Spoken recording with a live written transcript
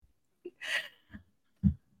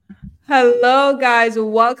Hello, guys.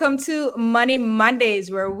 Welcome to Money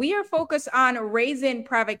Mondays, where we are focused on raising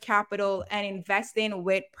private capital and investing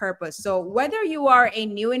with purpose. So, whether you are a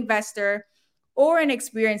new investor or an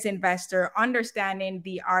experienced investor, understanding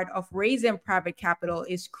the art of raising private capital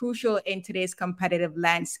is crucial in today's competitive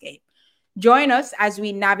landscape. Join us as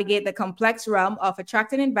we navigate the complex realm of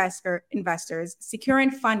attracting investors,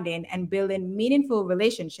 securing funding, and building meaningful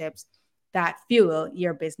relationships that fuel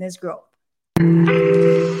your business growth.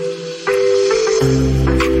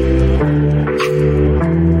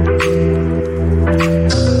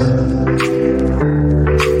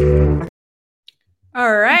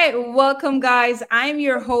 All right, welcome, guys. I'm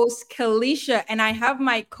your host, Kalisha, and I have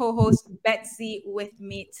my co-host Betsy with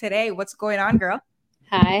me today. What's going on, girl?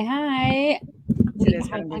 Hi. Today's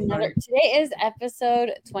gonna be fun. Today is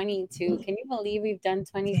episode 22. Can you believe we've done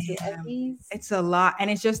 22 of these? It's a lot, and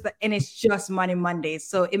it's just Money Mondays.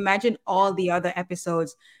 So imagine all the other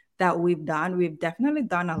episodes that we've done. We've definitely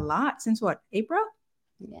done a lot since what, April?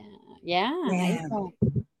 Yeah. April.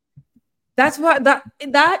 That's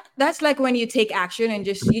like when you take action and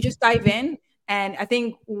you just dive in. And I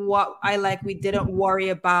think what I like, we didn't worry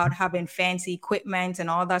about having fancy equipment and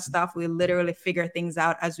all that stuff. We literally figure things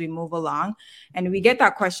out as we move along. And we get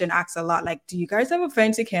that question asked a lot, like, do you guys have a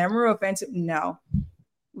fancy camera or fancy? No,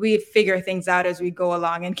 we figure things out as we go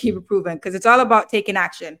along and keep improving because it's all about taking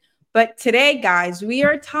action. But today, guys, we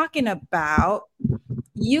are talking about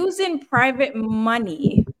using private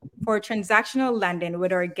money for transactional lending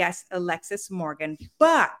with our guest, Alexis Morgan.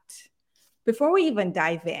 But before we even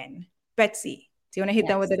dive in, Betsy, do you want to hit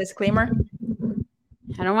them with a disclaimer?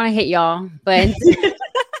 I don't want to hit y'all, but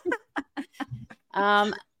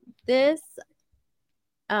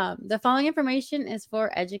the following information is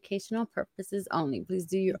for educational purposes only. Please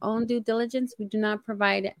do your own due diligence. We do not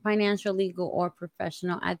provide financial, legal, or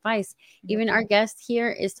professional advice. Even our guest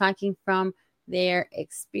here is talking from their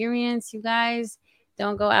experience, you guys.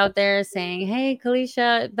 Don't go out there saying, hey,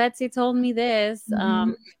 Kalisha, Betsy told me this.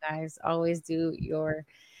 You guys always do your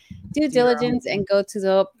due diligence and go to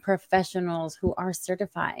the professionals who are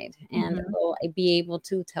certified and will be able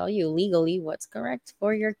to tell you legally what's correct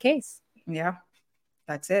for your case. Yeah,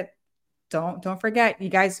 that's it. Don't forget, you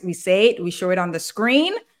guys, we say it, we show it on the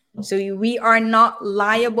screen. So we are not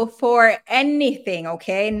liable for anything,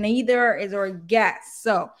 okay? Neither is our guest.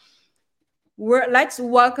 So let's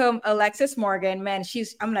welcome Alexis Morgan. Man,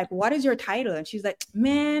 I'm like, what is your title? And she's like,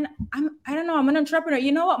 man, I don't know. I'm an entrepreneur.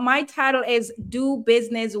 You know what? My title is Do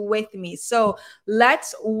Business With Me. So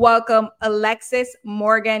let's welcome Alexis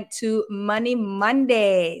Morgan to Money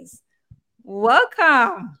Mondays.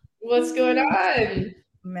 Welcome. What's going on?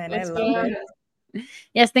 Man, I love it.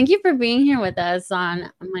 Yes, thank you for being here with us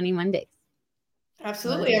on Money Mondays.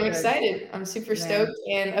 Absolutely. I'm excited. I'm super stoked.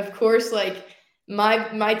 And of course, like,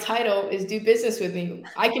 my title is Do Business With Me.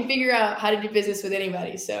 I can figure out how to do business with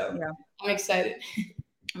anybody. So I'm excited.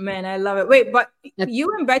 Man, I love it. Wait, but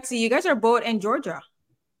you and Betsy, you guys are both in Georgia.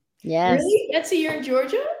 Yes. Really? Betsy, you're in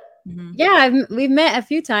Georgia? Yeah, we've met a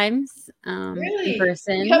few times really? In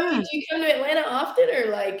person. Do you come to Atlanta often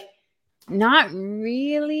or like? Not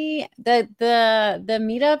really. The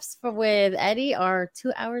meetups with Eddie are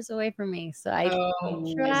 2 hours away from me. So I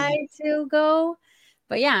try to go.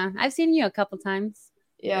 But yeah, I've seen you a couple times.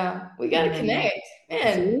 Yeah, we got to connect.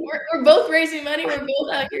 Man, we're both raising money. We're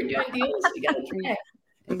both out here doing deals. We got to connect.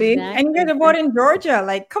 Exactly. And you guys are both in Georgia.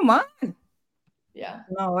 Like, come on. Yeah.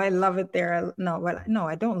 No, I love it there. No,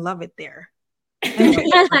 I don't love it there.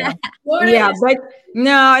 Yeah, but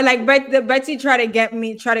no, like Betsy tried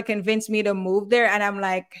to convince me to move there, and I'm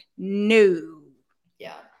like, no.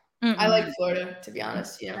 Yeah. I like Florida, to be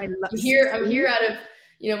honest. You know, I'm here out of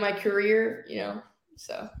my career,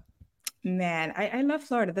 so. Man, I love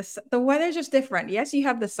Florida. The weather's just different. Yes, you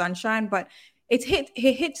have the sunshine, but it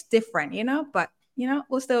hits different, But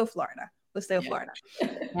we'll stay with Florida. Florida.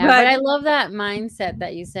 But I love that mindset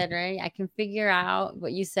that you said, right? I can figure out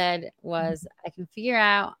what you said was I can figure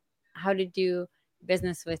out how to do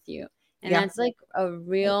business with you. And that's like a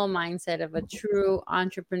real mindset of a true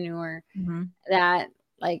entrepreneur that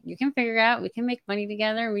like you can figure out, we can make money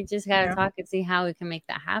together. We just got to talk and see how we can make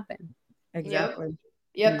that happen. Exactly.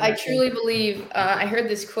 Yep. I truly believe, I heard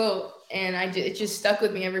this quote and it just stuck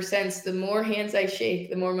with me ever since. The more hands I shake,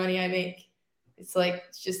 the more money I make.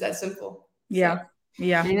 It's just that simple. Yeah. So.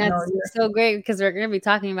 Yeah. And that's so great because we're going to be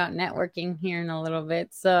talking about networking here in a little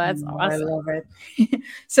bit. So that's awesome. I love it.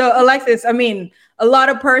 So Alexis, I mean, a lot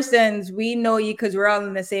of persons, we know you because we're all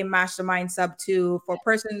in the same mastermind sub 2. For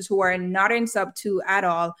persons who are not in sub 2 at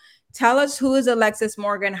all, tell us, who is Alexis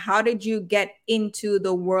Morgan? How did you get into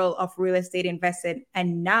the world of real estate investing?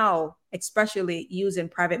 And now especially using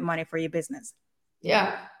private money for your business?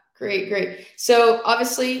 Yeah, great. So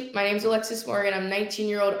obviously, my name's Alexis Morgan. I'm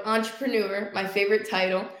 19-year-old entrepreneur, my favorite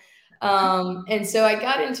title. And so I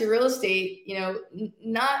got into real estate,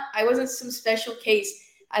 I wasn't some special case.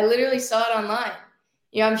 I literally saw it online.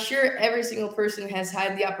 I'm sure every single person has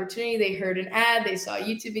had the opportunity. They heard an ad, they saw a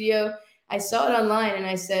YouTube video. I saw it online and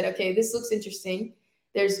I said, okay, this looks interesting.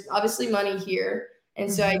 There's obviously money here.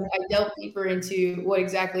 And so I delved deeper into what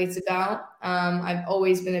exactly it's about. I've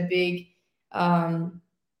always been a big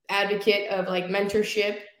advocate of like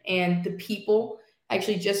mentorship and the people. I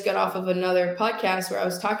actually just got off of another podcast where I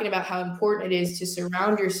was talking about how important it is to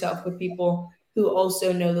surround yourself with people who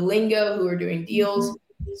also know the lingo, who are doing deals.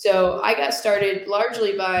 So I got started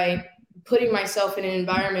largely by putting myself in an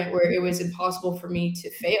environment where it was impossible for me to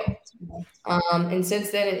fail. And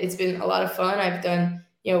since then, it's been a lot of fun. I've done,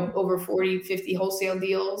 over 40, 50 wholesale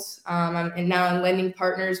deals. And now I'm lending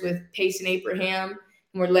partners with Pace and Abraham.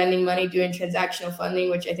 And we're lending money, doing transactional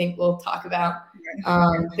funding, which I think we'll talk about.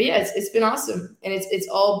 But yeah, it's been awesome. And it's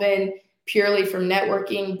all been purely from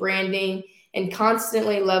networking, branding, and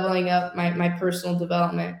constantly leveling up my personal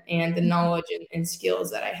development and the knowledge and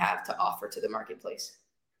skills that I have to offer to the marketplace.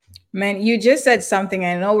 Man, you just said something.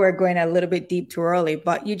 I know we're going a little bit deep too early,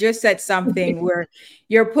 but you just said something where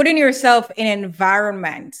you're putting yourself in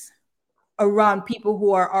environments around people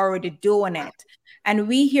who are already doing it. And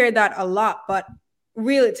we hear that a lot, but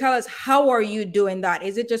really tell us, how are you doing that?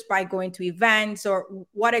 Is it just by going to events, or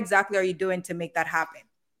what exactly are you doing to make that happen?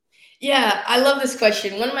 Yeah, I love this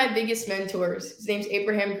question. One of my biggest mentors, his name's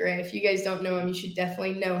Abraham Gray. If you guys don't know him, you should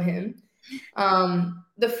definitely know him.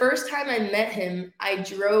 The first time I met him, I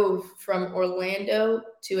drove from Orlando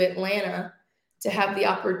to Atlanta to have the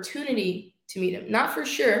opportunity to meet him. Not for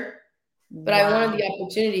sure, but I wanted the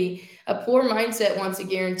opportunity. A poor mindset wants a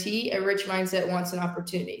guarantee. A rich mindset wants an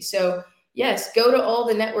opportunity. So yes, go to all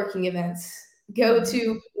the networking events. Go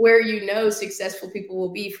to where successful people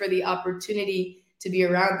will be for the opportunity to be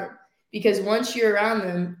around them. Because once you're around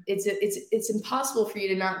them, it's impossible for you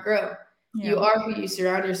to not grow. Yeah. You are who you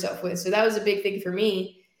surround yourself with. So that was a big thing for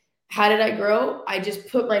me. How did I grow? I just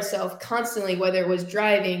put myself constantly, whether it was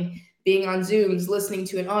driving, being on Zooms, listening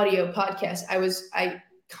to an audio podcast. I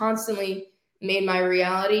constantly made my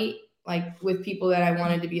reality like with people that I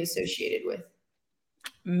wanted to be associated with.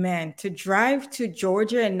 Man, to drive to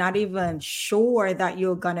Georgia and not even sure that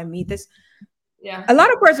you're gonna meet this. Yeah. A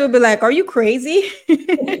lot of persons will be like, are you crazy?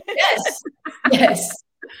 Yes.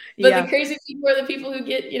 But the crazy people are the people who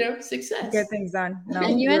get, success. Get things done. No,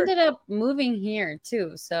 and you ended up moving here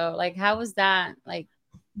too. So like, how was that? Like,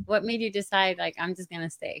 what made you decide like, I'm just going to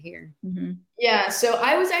stay here? Yeah. So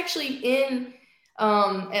I was actually in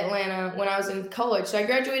Atlanta when I was in college. So I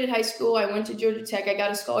graduated high school. I went to Georgia Tech. I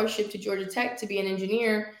got a scholarship to Georgia Tech to be an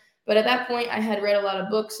engineer. But at that point, I had read a lot of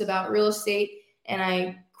books about real estate, and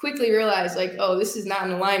I quickly realized like, oh, this is not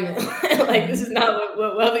in alignment. Like, this is not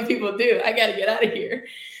what wealthy people do. I got to get out of here.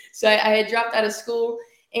 So I had dropped out of school.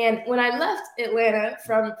 And when I left Atlanta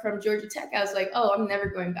from Georgia Tech, I was like, oh, I'm never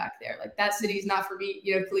going back there. Like, that city is not for me.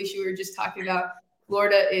 Kalisha, we were just talking about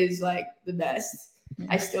Florida is like the best.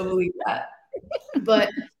 I still believe that. But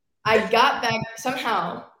I got back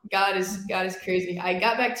somehow. God is crazy. I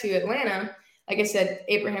got back to Atlanta. Like I said,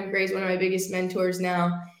 Abraham Gray is one of my biggest mentors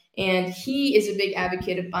now. And he is a big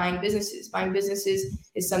advocate of buying businesses. Buying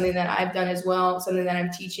businesses is something that I've done as well, something that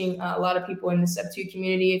I'm teaching a lot of people in the Sub-2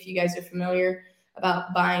 community, if you guys are familiar,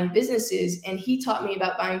 about buying businesses. And he taught me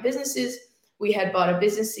about buying businesses. We had bought a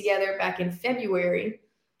business together back in February.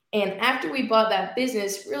 And after we bought that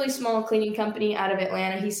business, really small cleaning company out of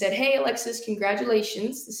Atlanta, he said, hey, Alexis,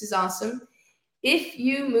 congratulations. This is awesome. If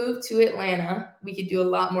you move to Atlanta, we could do a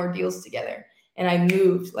lot more deals together. And I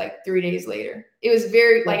moved like 3 days later. It was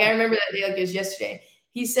very, like, I remember that day like it was yesterday.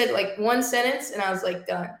 He said like one sentence and I was like,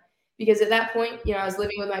 done. Because at that point, I was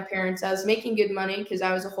living with my parents. I was making good money because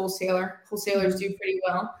I was a wholesaler. Wholesalers do pretty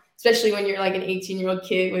well, especially when you're like an 18-year-old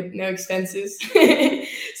kid with no expenses.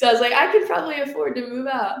 So I was like, I could probably afford to move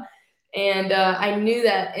out. And I knew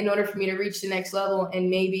that in order for me to reach the next level and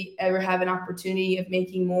maybe ever have an opportunity of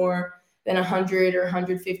making more than 100 or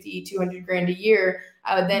 150, 200 grand a year,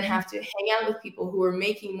 I would then have to hang out with people who are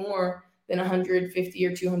making more than 150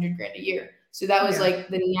 or 200 grand a year. So that was like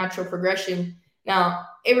the natural progression. Now,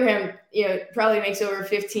 Abraham, probably makes over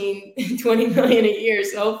 15, 20 million a year.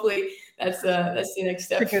 So hopefully that's the next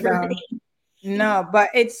step for me. No, but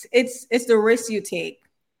it's the risk you take,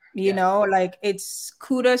 like, it's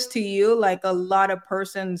kudos to you. Like, a lot of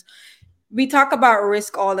persons, we talk about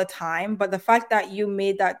risk all the time, but the fact that you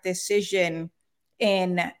made that decision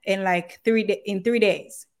in like 3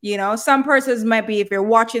 days. You know, some persons might be, if you're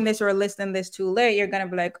watching this or listening this too late, you're gonna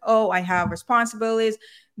be like, oh, I have responsibilities.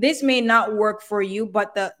 This may not work for you,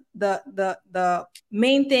 but the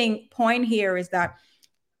main point here is that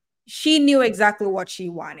she knew exactly what she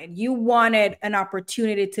wanted. You wanted an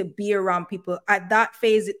opportunity to be around people at that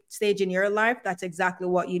stage in your life. That's exactly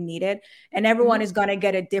what you needed. And everyone is going to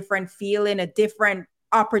get a different feeling, a different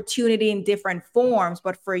opportunity in different forms.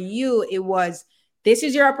 But for you, it was, this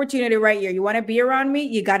is your opportunity right here. You want to be around me?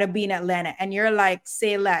 You got to be in Atlanta. And you're like,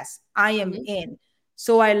 say less. I am in.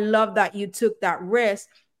 So I love that you took that risk.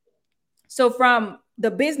 So from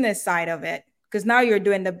the business side of it, because now you're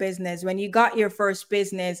doing the business, when you got your first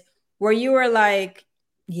business, where you were like,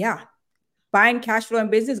 yeah, buying cash flow in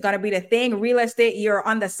business is going to be the thing. Real estate, you're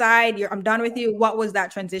on the side. I'm done with you. What was that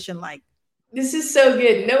transition like? This is so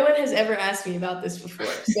good. No one has ever asked me about this before.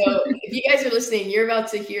 So if you guys are listening, you're about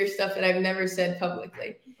to hear stuff that I've never said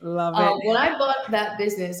publicly. Love it. When I bought that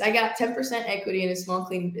business, I got 10% equity in a small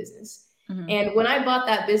cleaning business. And when I bought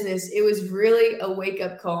that business, it was really a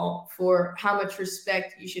wake-up call for how much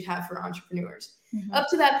respect you should have for entrepreneurs. Up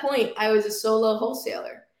to that point, I was a solo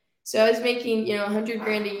wholesaler. So I was making,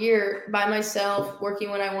 $100,000 a year by myself, working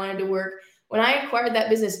when I wanted to work. When I acquired that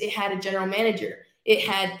business, it had a general manager. It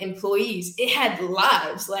had employees. It had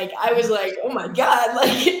lives. Like, I was like, oh my God,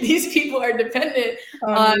 like these people are dependent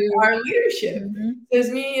on our leadership. It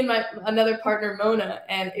was me and another partner, Mona.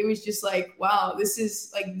 And it was just like, wow, this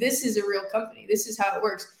is a real company. This is how it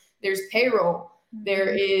works. There's payroll. There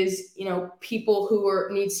is, people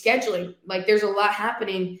who need scheduling. Like, there's a lot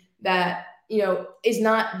happening that, is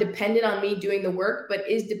not dependent on me doing the work, but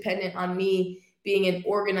is dependent on me being an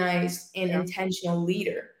organized and intentional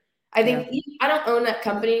leader. I think I don't own that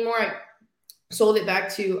company anymore. I sold it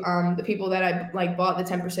back to the people that I bought the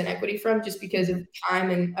 10% equity from, just because of time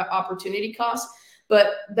and opportunity costs. But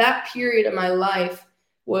that period of my life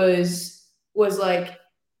was like,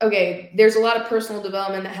 okay, there's a lot of personal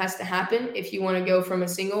development that has to happen if you want to go from a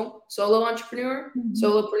solo entrepreneur,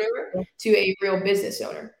 solopreneur, to a real business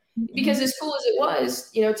owner. Because as cool as it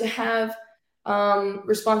was, to have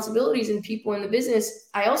responsibilities and people in the business,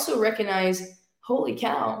 I also recognize, holy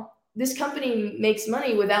cow, this company makes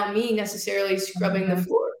money without me necessarily scrubbing the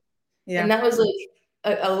floor. And that was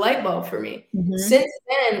like a light bulb for me. Since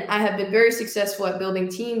then, I have been very successful at building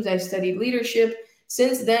teams. I've studied leadership.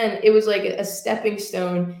 Since then, it was like a stepping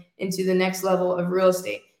stone into the next level of real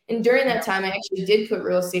estate. And during that time, I actually did put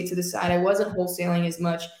real estate to the side. I wasn't wholesaling as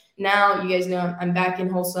much. Now, you guys know I'm back in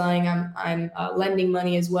wholesaling. I'm lending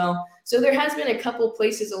money as well. So there has been a couple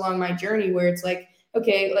places along my journey where it's like,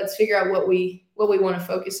 okay, let's figure out what we want to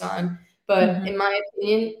focus on. But in my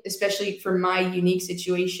opinion, especially for my unique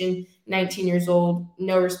situation, 19 years old,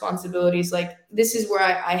 no responsibilities, like this is where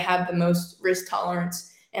I have the most risk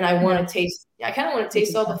tolerance, and I want to taste. I kind of want to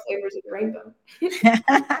taste all the flavors of the rainbow.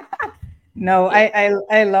 No,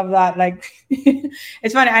 I love that. Like,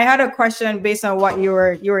 it's funny. I had a question based on what you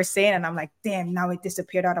were saying, and I'm like, damn, now it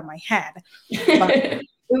disappeared out of my head. But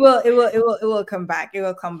it will come back. It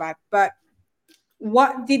will come back. But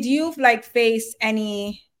what did you face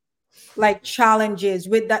any challenges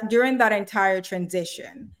with that during that entire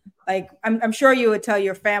transition? Like, I'm sure you would tell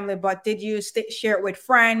your family, but did you share it with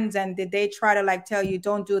friends, and did they try to tell you,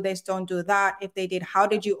 don't do this, don't do that? If they did, how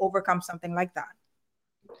did you overcome something like that?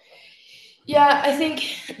 Yeah, I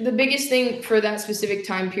think the biggest thing for that specific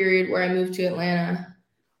time period where I moved to Atlanta,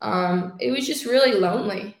 it was just really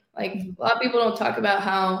lonely. Like, a lot of people don't talk about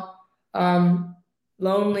how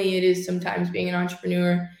lonely it is sometimes being an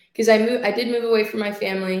entrepreneur. Because I did move away from my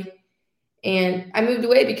family, and I moved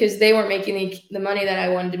away because they weren't making the money that I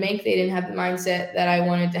wanted to make. They didn't have the mindset that I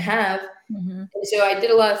wanted to have. And so I did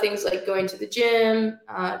a lot of things like going to the gym,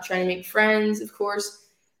 trying to make friends, of course.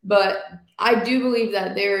 But I do believe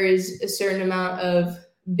that there is a certain amount of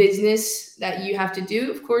business that you have to do,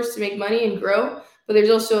 of course, to make money and grow. But there's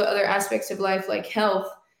also other aspects of life like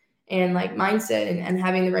health and like mindset and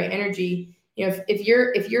having the right energy. If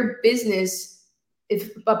your business,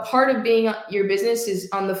 if a part of being your business is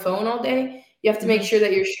on the phone all day, you have to make sure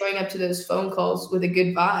that you're showing up to those phone calls with a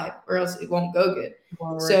good vibe, or else it won't go good.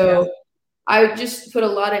 So I just put a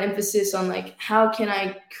lot of emphasis on how can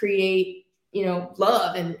I create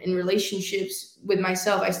love and relationships with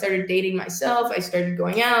myself. I started dating myself. I started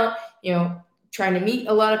going out, trying to meet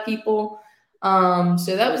a lot of people.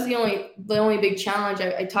 So that was the only big challenge.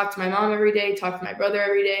 I talked to my mom every day, talked to my brother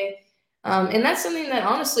every day. And that's something that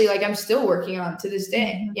honestly, I'm still working on to this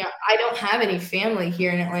day. I don't have any family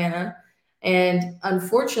here in Atlanta. And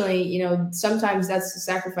unfortunately, sometimes that's the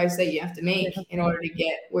sacrifice that you have to make in order to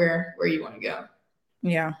get where you want to go.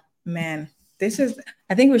 Yeah, man.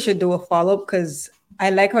 I think we should do a follow-up because I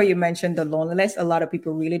like how you mentioned the loneliness. A lot of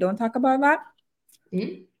people really don't talk about that.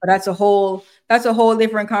 Mm-hmm. But that's a whole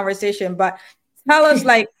different conversation. But tell us,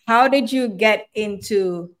 like, how did you get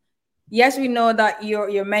into, yes, we know that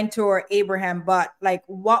your mentor Abraham, but like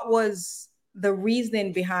what was the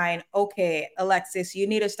reasoning behind, okay, Alexis, you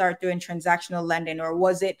need to start doing transactional lending? Or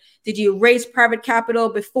did you raise private capital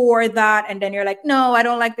before that and then you're like, no, I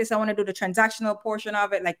don't like this, I want to do the transactional portion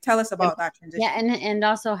of it? Like, tell us about that Yeah, transition. and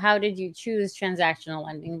also, how did you choose transactional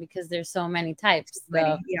lending? Because there's so many types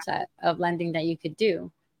of lending that you could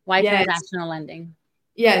do. Why Yes. transactional lending?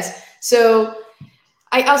 Yes. So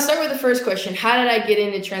I'll start with the first question. How did I get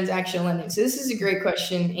into transactional lending? So this is a great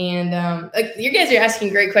question, and like, you guys are asking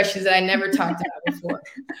great questions that I never talked about before.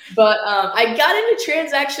 But I got into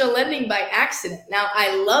transactional lending by accident. Now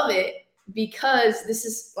I love it because this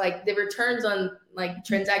is like the returns on like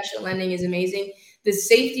transactional lending is amazing. The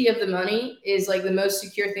safety of the money is like the most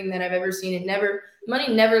secure thing that I've ever seen.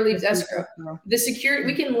 Money never leaves escrow. The security,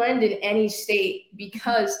 we can lend in any state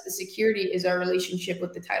because the security is our relationship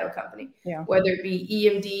with the title company. Yeah. Whether it be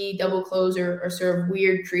EMD, double close, or sort of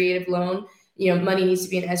weird creative loan, money needs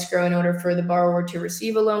to be in escrow in order for the borrower to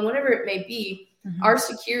receive a loan, whatever it may be. Our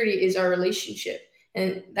security is our relationship.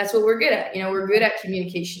 And that's what we're good at. We're good at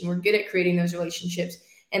communication. We're good at creating those relationships.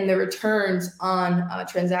 And the returns on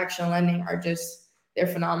transactional lending they're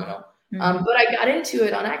phenomenal. But I got into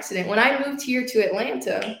it on accident. When I moved here to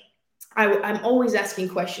Atlanta, I'm always asking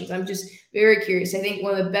questions. I'm just very curious. I think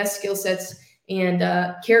one of the best skill sets and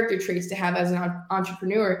character traits to have as an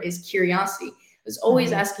entrepreneur is curiosity. I was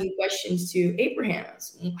always asking questions to Abraham.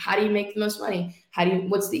 How do you make the most money?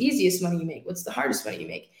 What's the easiest money you make? What's the hardest money you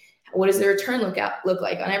make? What does the return look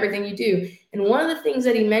like on everything you do? And one of the things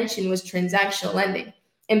that he mentioned was transactional lending.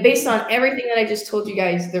 And based on everything that I just told you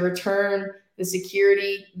guys, the return, the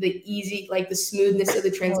security, the easy, like the smoothness of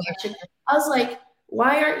the transaction, I was like,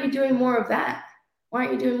 why aren't you doing more of that? Why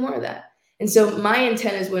aren't you doing more of that? And so my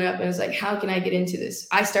antennas went up and I was like, how can I get into this?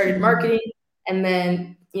 I started marketing, and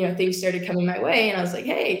then, things started coming my way. And I was like,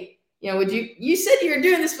 hey, you said you were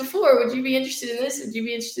doing this before. Would you be interested in this? Would you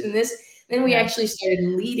be interested in this? Then we actually started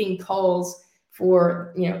leading calls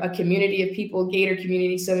for, a community of people, Gator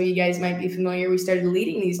community. Some of you guys might be familiar. We started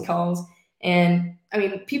leading these calls, and I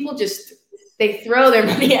mean, people they throw their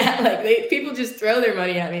money at, people just throw their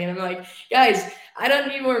money at me. And I'm like, guys, I don't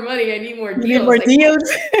need more money. I need more deals. You need more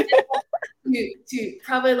deals? to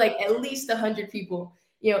probably like at least 100 people.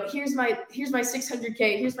 Here's my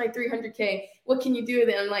 600K. Here's my 300K. What can you do with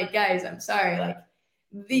it? I'm like, guys, I'm sorry. Like,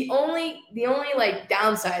 the only like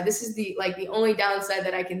downside, this is the only downside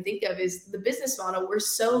that I can think of, is the business model.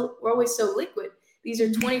 We're always so liquid. These are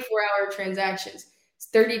 24-hour transactions,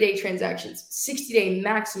 30-day transactions, 60-day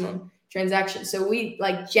maximum transactions. So we,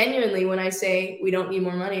 like, genuinely, when I say we don't need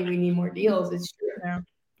more money, we need more deals, it's true. Yeah,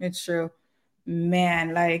 it's true.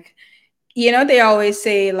 Man, like, they always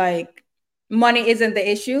say like money isn't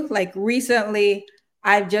the issue. Like, recently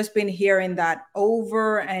I've just been hearing that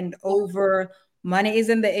over and over. Money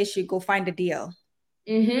isn't the issue. Go find a deal.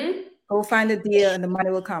 Go find a deal and the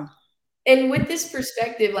money will come. And with this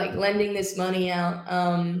perspective, like lending this money out,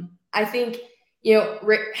 I think,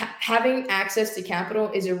 having access to capital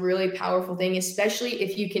is a really powerful thing, especially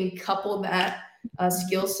if you can couple that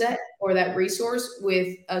skill set or that resource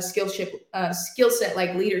with a skill set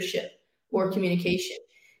like leadership or communication,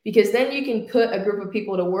 because then you can put a group of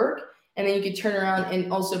people to work, and then you can turn around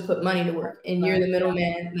and also put money to work, and you're the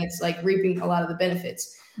middleman that's like reaping a lot of the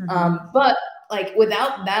benefits. But like,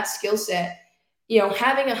 without that skill set,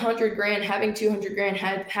 having 100 grand, having 200 grand,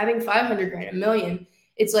 having 500 grand, $1 million,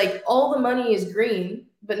 it's like all the money is green,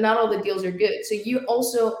 but not all the deals are good. So you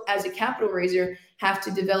also, as a capital raiser, have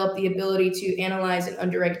to develop the ability to analyze and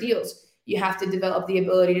underwrite deals. You have to develop the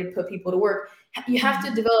ability to put people to work. You have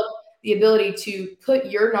to develop the ability to put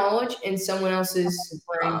your knowledge in someone else's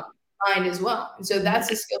mind as well. And so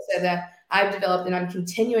that's a skill set that I've developed, and I'm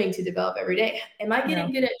continuing to develop every day. Am I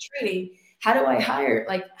getting good at trading? How do I hire?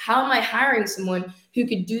 Like, how am I hiring someone who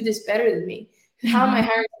could do this better than me? How am I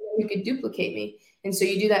hiring someone who could duplicate me? And so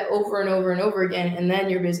you do that over and over and over again, and then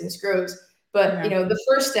your business grows. But, the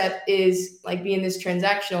first step is like being this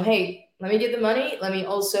transactional. Hey, let me get the money. Let me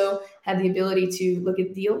also have the ability to look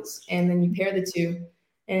at deals, and then you pair the two.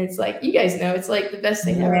 And it's like, you guys know, it's like the best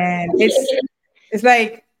thing ever. It's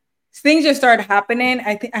like things just start happening.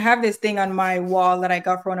 I think I have this thing on my wall that I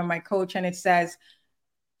got from one of my coach, and it says,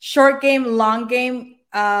 short game, long game.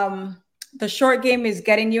 The short game is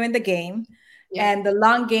getting you in the game, and the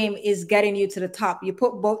long game is getting you to the top. You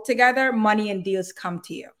put both together, money and deals come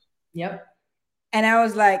to you. Yep. And I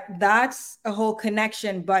was like, that's a whole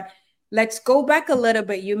connection. But let's go back a little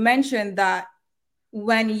bit. You mentioned that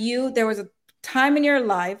there was a time in your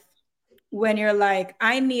life when you're like,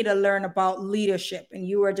 I need to learn about leadership, and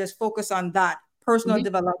you were just focused on that personal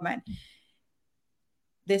development.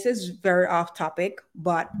 This is very off topic,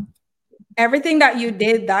 but everything that you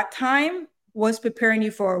did that time was preparing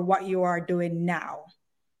you for what you are doing now.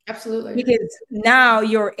 Absolutely. Because now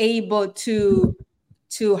you're able to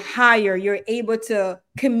hire, you're able to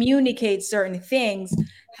communicate certain things,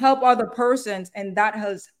 help other persons, and that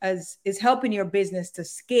is helping your business to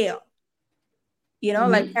scale.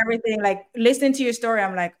 Like everything, like listening to your story,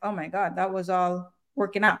 I'm like, oh my God, that was all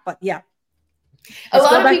working out. But yeah. A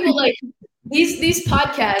lot of people like these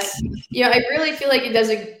podcasts, I really feel like it does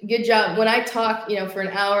a good job when I talk, for an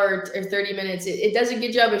hour or 30 minutes, it does a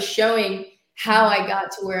good job of showing how I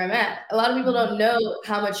got to where I'm at. A lot of people don't know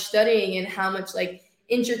how much studying and how much like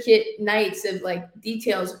intricate nights of like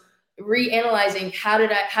details, reanalyzing how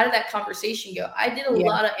did that conversation go. I did a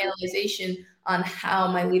lot of analyzation on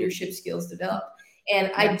how my leadership skills developed.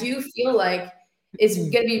 And I do feel like it's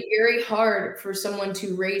going to be very hard for someone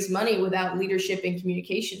to raise money without leadership and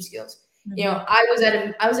communication skills. I was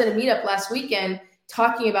at a meetup last weekend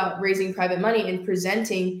talking about raising private money and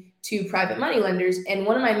presenting to private money lenders. And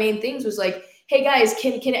one of my main things was like, hey guys,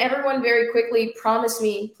 can everyone very quickly promise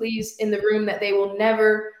me, please, in the room that they will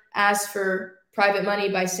never ask for private money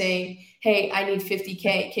by saying, hey, I need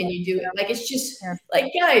 50K. Can you do it? Like, it's just like,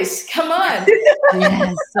 guys, come on.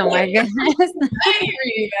 Yes. Oh my goodness. I ain't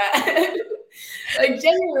reading that. Like,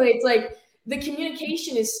 genuinely, it's like the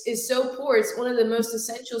communication is so poor. It's one of the most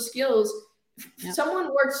essential skills.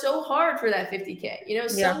 Someone worked so hard for that 50K.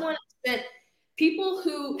 Someone spent. People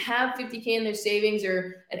who have 50K in their savings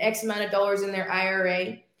or an X amount of dollars in their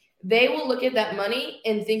IRA, they will look at that money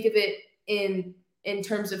and think of it in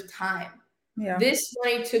terms of time. This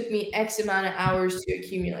money took me X amount of hours to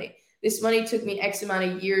accumulate. This money took me X amount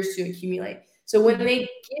of years to accumulate. So when they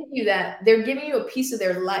give you that, they're giving you a piece of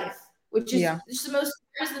their life, which is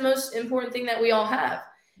the most important thing that we all have.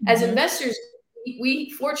 As investors, we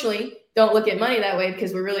fortunately don't look at money that way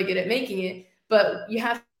because we're really good at making it. But you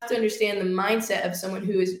have to understand the mindset of someone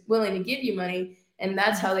who is willing to give you money, and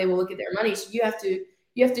that's how they will look at their money. So you have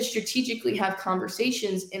to strategically have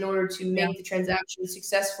conversations in order to make the transaction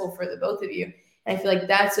successful for the both of you. And I feel like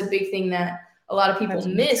that's a big thing that a lot of people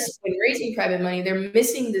miss when raising private money. They're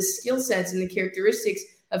missing the skill sets and the characteristics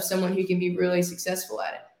of someone who can be really successful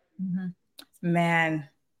at it. Man,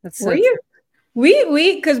 that's so true.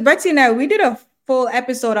 We because Betsy and I, we did a full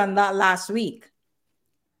episode on that last week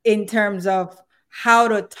in terms of how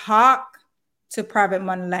to talk to private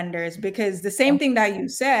money lenders, because the same thing that you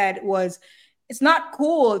said was, it's not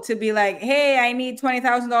cool to be like, hey, I need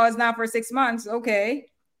 $20,000 now for 6 months. Okay.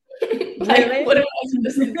 Really? What am I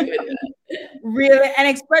supposed to do with that? Really? And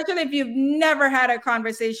especially if you've never had a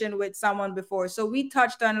conversation with someone before. So we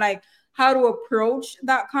touched on like how to approach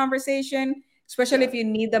that conversation, especially if you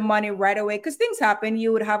need the money right away, because things happen.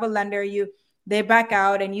 You would have a lender, they back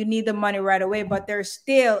out and you need the money right away, but there's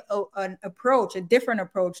still a different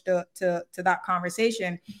approach to that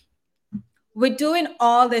conversation. We're doing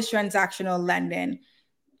all this transactional lending.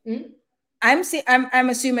 I'm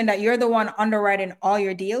assuming that you're the one underwriting all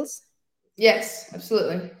your deals. Yes,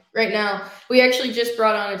 absolutely. Right now, we actually just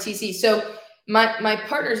brought on a TC. So my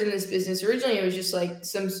partners in this business, originally it was just like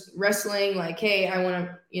some wrestling, like, hey, I want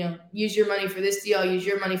to, use your money for this deal. I'll use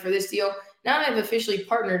your money for this deal. Now I've officially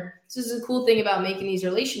partnered. This is a cool thing about making these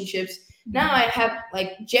relationships. Now I have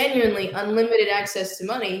like genuinely unlimited access to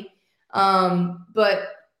money. But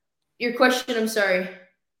your question, I'm sorry.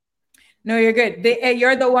 No, you're good.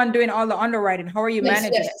 You're the one doing all the underwriting. How are you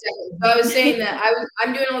managing? Yes, exactly. So I was saying that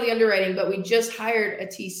I'm doing all the underwriting, but we just hired a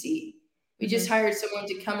TC. We just hired someone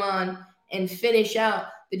to come on and finish out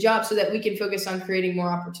the job so that we can focus on creating more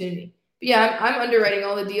opportunity. But yeah, I'm underwriting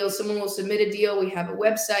all the deals. Someone will submit a deal. We have a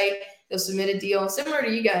website. They'll submit a deal similar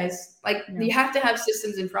to you guys. Like you have to have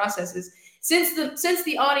systems and processes. Since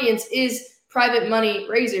the audience is private money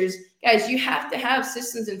raisers, guys, you have to have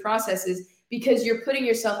systems and processes, because you're putting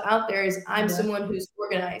yourself out there as I'm someone who's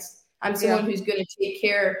organized. I'm someone who's going to take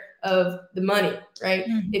care of the money, right?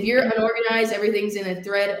 If you're unorganized, everything's in a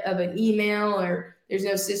thread of an email or there's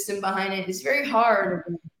no system behind it, it's very hard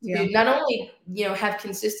to not only, have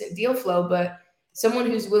consistent deal flow, but someone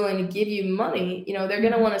who's willing to give you money, they're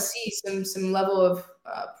going to want to see some level of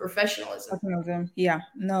professionalism. Yeah,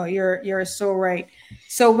 no, you're so right.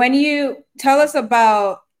 So when you tell us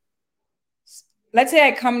about, let's say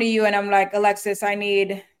I come to you and I'm like, Alexis, I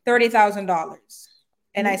need $30,000,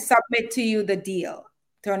 and I submit to you the deal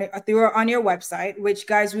through on your website, which,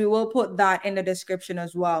 guys, we will put that in the description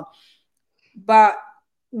as well. But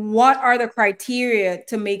what are the criteria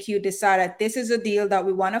to make you decide that this is a deal that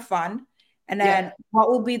we want to fund? And then what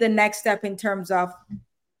will be the next step in terms of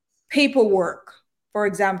paperwork, for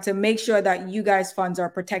example, to make sure that you guys' funds are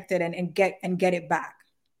protected and get it back?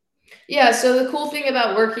 Yeah, so the cool thing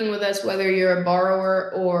about working with us, whether you're a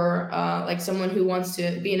borrower or like someone who wants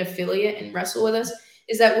to be an affiliate and wrestle with us,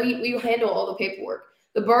 is that we handle all the paperwork.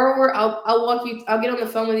 The borrower, I'll get on the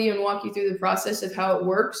phone with you and walk you through the process of how it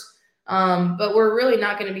works. But we're really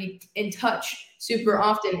not going to be in touch super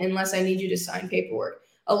often unless I need you to sign paperwork.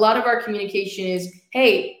 A lot of our communication is,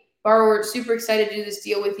 hey, borrower, super excited to do this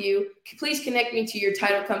deal with you. Please connect me to your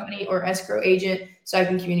title company or escrow agent so I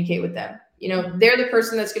can communicate with them. You know, they're the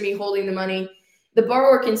person that's going to be holding the money. The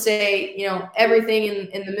borrower can say, you know, everything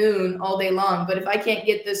in the moon all day long. But if I can't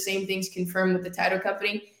get the same things confirmed with the title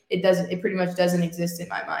company, it pretty much doesn't exist in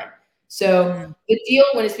my mind. So the deal,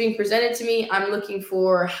 when it's being presented to me, I'm looking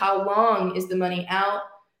for how long is the money out,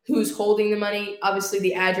 who's holding the money, obviously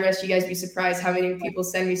the address. You guys be surprised how many people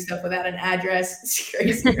send me stuff without an address. It's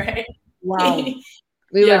crazy, right? Wow.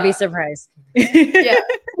 We would be surprised. Yeah.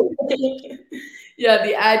 Yeah,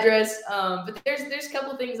 the address. But there's a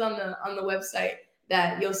couple things on the website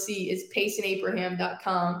that you'll see is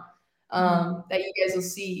paceandabraham.com that you guys will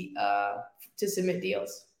see to submit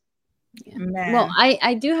deals. Yeah. Well,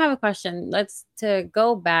 I do have a question. Let's to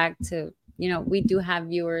go back to, you know, we do have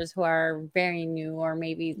viewers who are very new or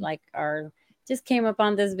maybe like are just came up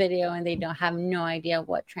on this video and they don't have no idea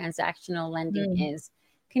what transactional lending is.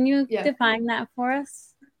 Can you define that for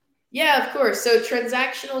us? Yeah, of course. So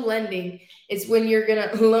transactional lending is when you're going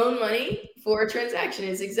to loan money for a transaction.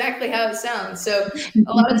 It's exactly how it sounds. So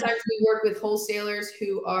a lot of times we work with wholesalers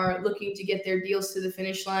who are looking to get their deals to the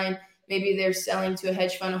finish line. Maybe they're selling to a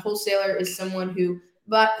hedge fund. A wholesaler is someone who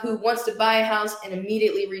wants to buy a house and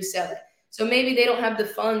immediately resell it. So maybe they don't have the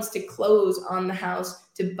funds to close on the house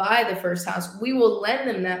to buy the first house. We will lend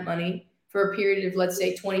them that money for a period of, let's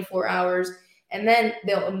say, 24 hours, and then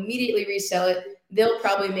they'll immediately resell it. They'll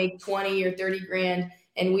probably make 20 or 30 grand,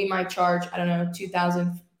 and we might charge, I don't know,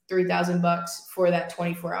 $2,000, $3,000 for that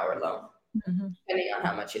 24-hour loan, depending on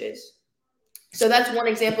how much it is. So that's one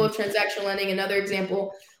example of transactional lending. Another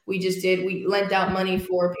example we just did, we lent out money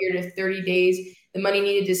for a period of 30 days. The money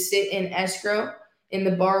needed to sit in escrow in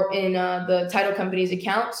the title company's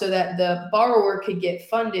account so that the borrower could get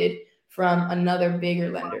funded from another bigger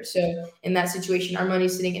lender. So in that situation, our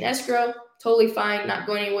money's sitting in escrow, totally fine, not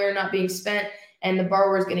going anywhere, not being spent, and the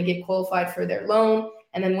borrower is going to get qualified for their loan.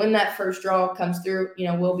 And then when that first draw comes through, you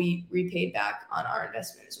know, we'll be repaid back on our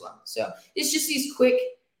investment as well. So it's just these quick,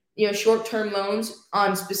 you know, short-term loans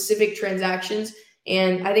on specific transactions.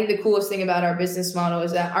 And I think the coolest thing about our business model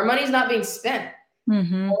is that our money is not being spent. A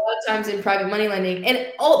lot of times in private money lending, and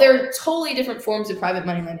there are totally different forms of private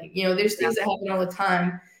money lending. You know, there's things that happen all the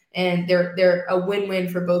time, and they're a win-win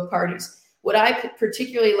for both parties. What I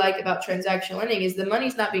particularly like about transactional lending is the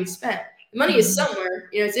money's not being spent. The money is somewhere,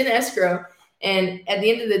 you know, it's in escrow. And at the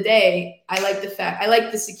end of the day, I like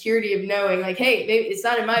the security of knowing, like, hey, maybe it's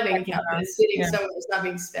not in my bank account, but it's sitting somewhere, it's not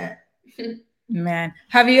being spent. Man,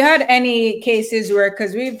 have you had any cases where,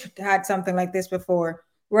 because we've had something like this before,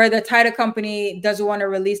 where the title company doesn't want to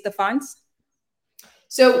release the funds?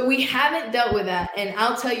 So we haven't dealt with that, and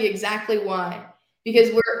I'll tell you exactly why.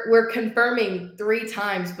 Because we're confirming 3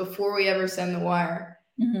 times before we ever send the wire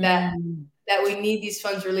that we need these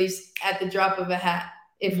funds released at the drop of a hat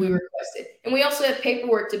if we request it. And we also have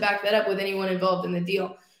paperwork to back that up with anyone involved in the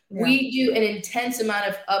deal. Yeah. We do an intense amount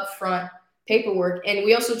of upfront paperwork, and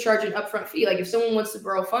we also charge an upfront fee. Like if someone wants to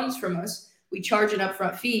borrow funds from us, we charge an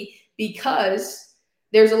upfront fee because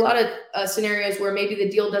there's a lot of scenarios where maybe the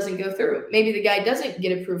deal doesn't go through. Maybe the guy doesn't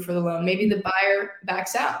get approved for the loan. Maybe the buyer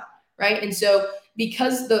backs out, right? And so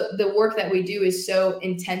because the work that we do is so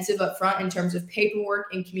intensive up front in terms of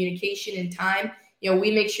paperwork and communication and time, you know,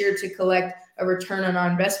 we make sure to collect a return on our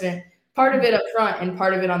investment, part of it up front and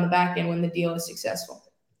part of it on the back end when the deal is successful.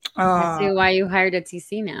 I see why you hired a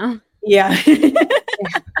TC now. Yeah.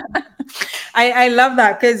 I love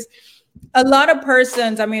that, because a lot of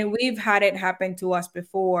persons, I mean, we've had it happen to us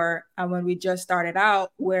before when we just started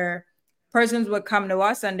out, where persons would come to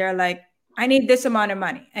us and they're like, I need this amount of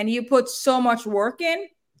money. And you put so much work in.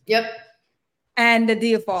 Yep. And the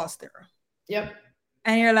deal falls through. Yep.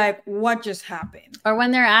 And you're like, what just happened? Or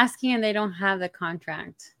when they're asking and they don't have the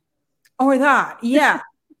contract. Or that. Yeah.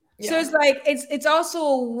 So it's like, it's also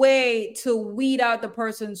a way to weed out the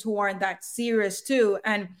persons who aren't that serious too.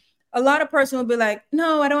 And a lot of person will be like,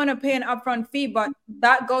 no, I don't want to pay an upfront fee, but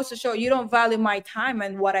that goes to show you don't value my time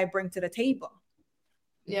and what I bring to the table.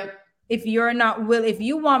 Yep. if you're not will, if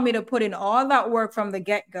you want me to put in all that work from the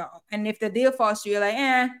get-go, and if the deal falls through, you're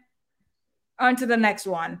like, on to the next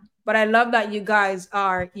one. But I love that you guys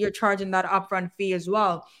you're charging that upfront fee as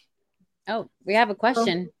well. Oh, we have a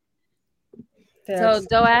question. So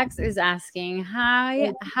Doax is asking,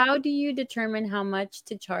 how do you determine how much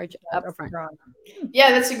to charge upfront?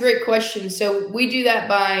 Yeah, that's a great question. So we do that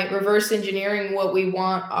by reverse engineering what we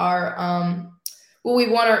want our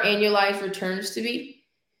annualized returns to be.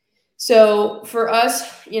 So for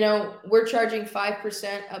us, we're charging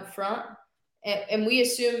 5% upfront, and we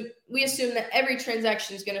assume that every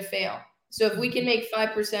transaction is going to fail. So if we can make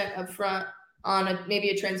 5% upfront on maybe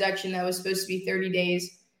a transaction that was supposed to be 30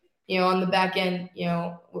 days, on the back end,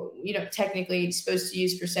 technically it's supposed to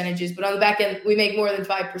use percentages, but on the back end, we make more than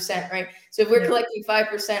 5%, right? So if we're collecting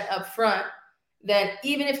 5% upfront, then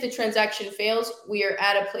even if the transaction fails, we are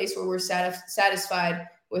at a place where we're satisfied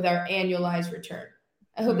with our annualized return.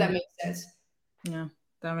 I hope that makes sense. Yeah,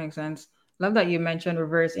 that makes sense. Love that you mentioned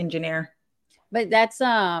reverse engineer. But that's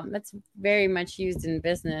very much used in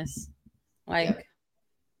business. Like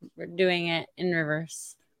we're doing it in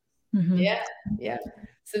reverse. Yeah.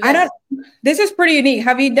 So this is pretty unique.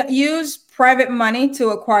 Have you used private money to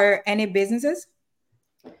acquire any businesses?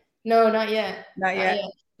 No, not yet. Not yet.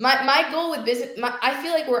 My goal with business, I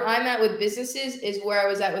feel like where I'm at with businesses is where I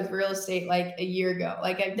was at with real estate like a year ago.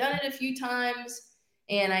 Like I've done it a few times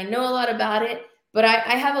and I know a lot about it, but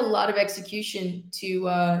I have a lot of execution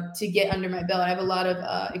to get under my belt. I have a lot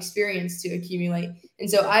of experience to accumulate. And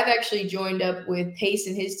so I've actually joined up with Pace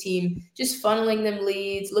and his team, just funneling them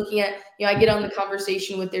leads, looking at, I get on the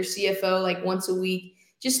conversation with their CFO like once a week,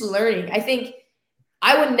 just learning. I think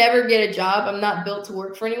I would never get a job. I'm not built to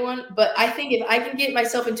work for anyone, but I think if I can get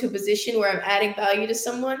myself into a position where I'm adding value to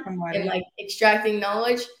someone and like extracting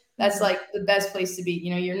knowledge, that's like the best place to be.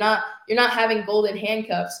 You're not having golden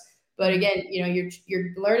handcuffs, but again, you're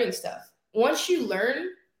learning stuff. Once you learn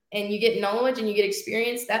and you get knowledge and you get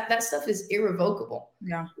experience, that stuff is irrevocable.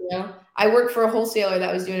 Yeah. I worked for a wholesaler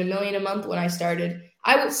that was doing $1 million a month when I started.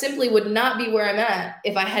 I would not be where I'm at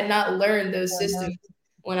if I had not learned those systems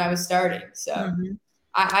when I was starting. So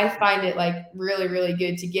I find it like really, really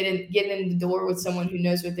good to get in the door with someone who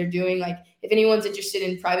knows what they're doing. Like if anyone's interested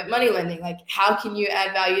in private money lending, like how can you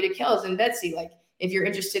add value to Kels and Betsy? Like if you're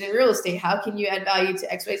interested in real estate, how can you add value to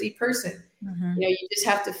XYZ person? You just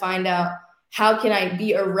have to find out, how can I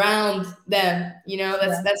be around them?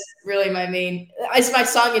 That's really my main, it's my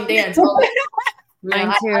song and dance.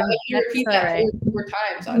 Mine too. I repeat that 4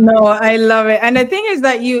 times. No, I love it. And the thing is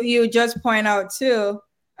that you just point out too.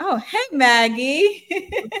 Oh, hey, Maggie.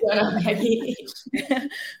 Maggie.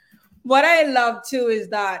 What I love too is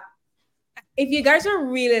that if you guys are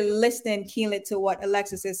really listening keenly to what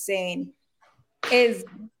Alexis is saying, is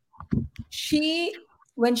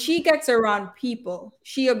when she gets around people,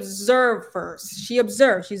 she observes first.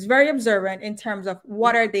 She's very observant in terms of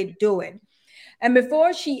what are they doing. And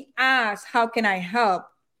before she asks, how can I help?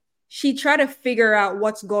 She try to figure out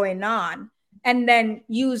what's going on and then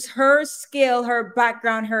use her skill, her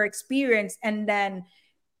background, her experience, and then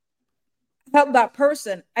help that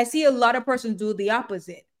person. I see a lot of persons do the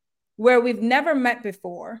opposite, where we've never met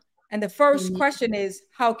before. And the first question is,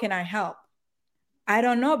 how can I help? I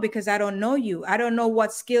don't know, because I don't know you. I don't know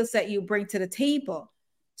what skill set you bring to the table.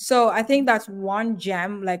 So I think that's one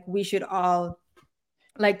gem like we should all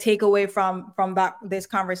like take away from this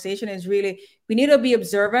conversation is really, we need to be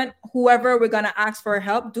observant. Whoever we're going to ask for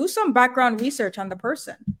help, do some background research on the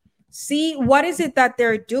person. See what is it that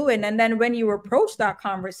they're doing. And then when you approach that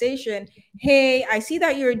conversation, hey, I see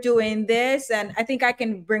that you're doing this, and I think I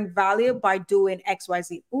can bring value by doing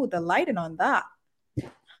XYZ. Ooh, the lighting on that.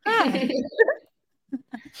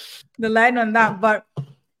 The lighting on that. But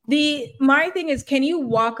my thing is, can you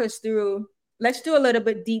walk us through, let's do a little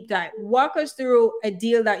bit deep dive. Walk us through a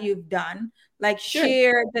deal that you've done, like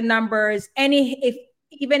share the numbers,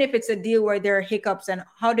 even if it's a deal where there are hiccups, and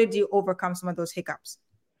how did you overcome some of those hiccups?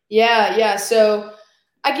 Yeah. So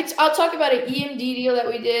I'll talk about an EMD deal that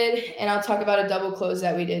we did, and I'll talk about a double close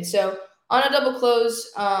that we did. So on a double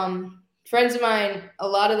close, friends of mine, a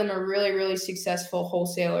lot of them are really, really successful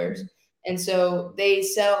wholesalers. And so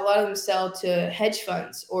a lot of them sell to hedge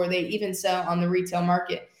funds, or they even sell on the retail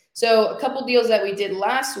market. So a couple deals that we did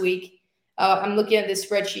last week, I'm looking at this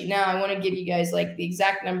spreadsheet now. I want to give you guys like the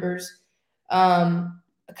exact numbers.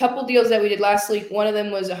 A couple deals that we did last week, one of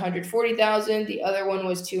them was $140,000. The other one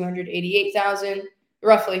was $288,000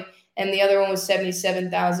 roughly. And the other one was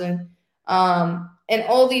 $77,000. And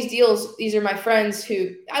all these deals, these are my friends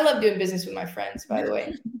who, I love doing business with my friends, by the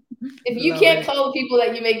way. If you can't call the people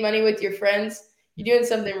that you make money with your friends, you're doing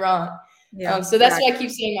something wrong. Yeah. So that's why I keep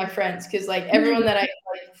saying my friends, because like everyone that I like,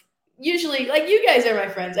 usually like you guys are my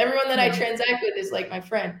friends. Everyone that I transact with is like my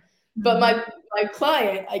friend. But my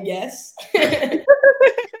client, I guess,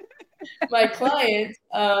 my client,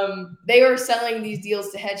 they are selling these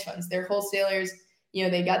deals to hedge funds. They're wholesalers.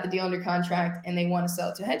 They got the deal under contract and they want to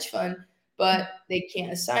sell it to a hedge fund, but they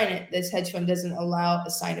can't assign it. This hedge fund doesn't allow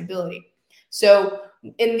assignability. So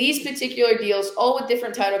in these particular deals, all with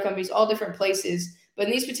different title companies, all different places, but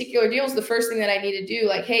in these particular deals, the first thing that I need to do,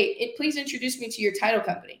 like, hey, please introduce me to your title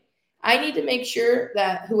company. I need to make sure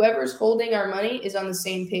that whoever's holding our money is on the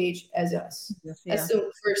same page as us. That's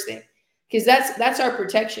the first thing, because that's our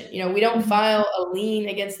protection. We don't file a lien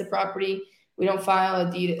against the property. We don't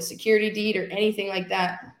file a security deed or anything like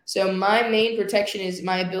that. So my main protection is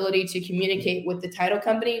my ability to communicate with the title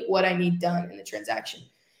company what I need done in the transaction.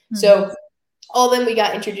 So then we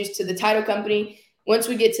got introduced to the title company. Once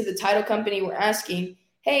we get to the title company, we're asking,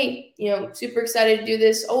 hey, super excited to do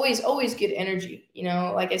this. Always good energy.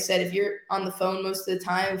 Like I said, if you're on the phone most of the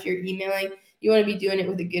time, if you're emailing, you want to be doing it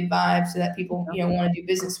with a good vibe so that people, want to do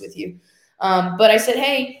business with you. But I said,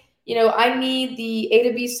 hey, I need the A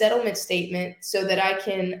to B settlement statement so that I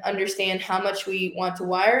can understand how much we want to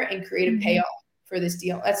wire and create a payoff for this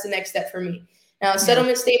deal. That's the next step for me. Now, a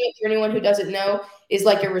settlement statement, for anyone who doesn't know, is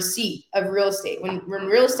like a receipt of real estate. When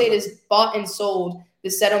real estate is bought and sold, the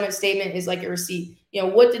settlement statement is like a receipt.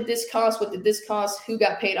 What did this cost? What did this cost? Who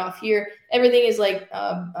got paid off here? Everything is like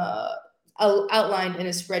outlined in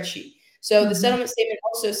a spreadsheet. So the settlement statement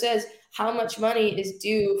also says how much money is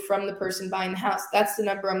due from the person buying the house. That's the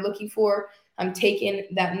number I'm looking for. I'm taking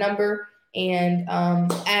that number and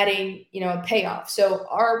adding, a payoff. So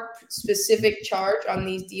our specific charge on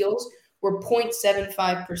these deals were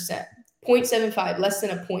 0.75%, 0.75, less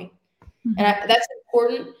than a point. And that's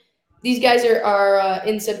important. These guys are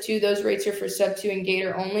in sub 2. Those rates are for sub 2 and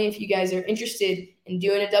Gator only. If you guys are interested in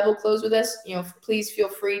doing a double close with us, please feel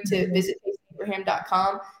free to visit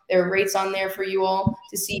abraham.com. There are rates on there for you all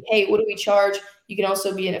to see, hey, what do we charge? You can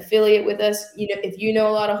also be an affiliate with us. If you know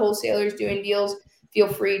a lot of wholesalers doing deals, feel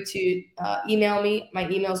free to email me. My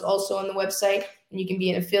email is also on the website, and you can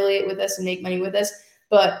be an affiliate with us and make money with us.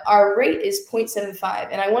 But our rate is 0.75.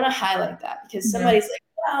 And I want to highlight that because somebody's like,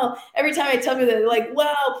 wow, every time I tell you that, they're like,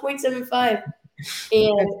 wow, 0.75.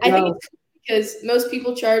 And I think it's cool because most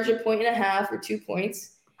people charge 1.5 or 2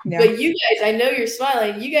 points. But you guys, I know you're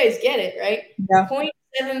smiling. You guys get it, right?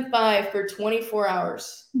 0.75 for 24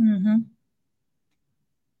 hours.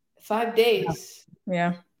 5 days.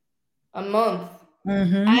 Yeah. A month.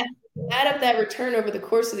 Add up that return over the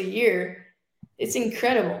course of the year. It's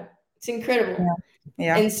incredible. It's incredible.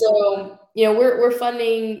 Yeah. And so, we're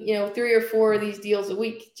funding, 3 or 4 of these deals a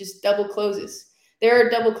week, just double closes. There are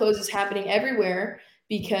double closes happening everywhere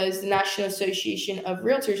because the National Association of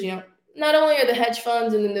Realtors, not only are the hedge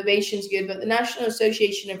funds and the innovations good, but the National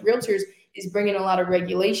Association of Realtors is bringing a lot of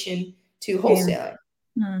regulation to wholesaling.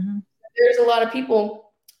 There's a lot of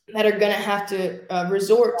people that are going to have to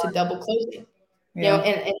resort to double closing,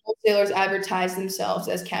 and wholesalers advertise themselves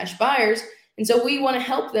as cash buyers. And so we want to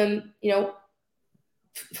help them,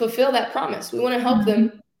 fulfill that promise. We want to help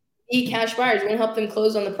them be cash buyers. We want to help them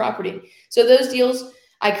close on the property. So those deals,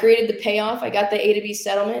 I created the payoff. I got the A to B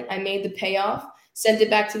settlement. I made the payoff, sent it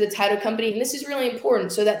back to the title company. And this is really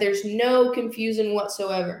important so that there's no confusion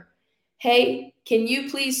whatsoever. Hey, can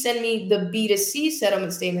you please send me the B to C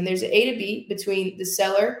settlement statement? There's an A to B between the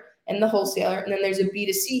seller and the wholesaler. And then there's a B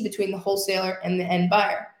to C between the wholesaler and the end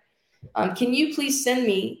buyer. Can you please send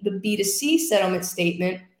me the B to C settlement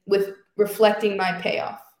statement with reflecting my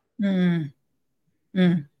payoff? Yeah.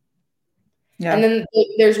 And then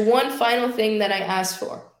there's one final thing that I ask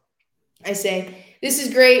for. I say, this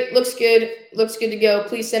is great, looks good to go.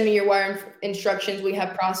 Please send me your wire instructions. We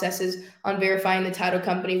have processes on verifying the title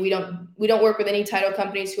company. We don't work with any title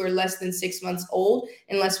companies who are less than 6 months old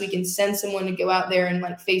unless we can send someone to go out there and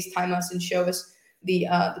like FaceTime us and show us the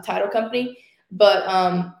title company. But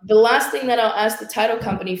the last thing that I'll ask the title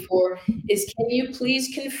company for is, can you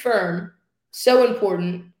please confirm, so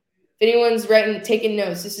important, if anyone's taking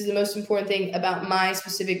notes, this is the most important thing about my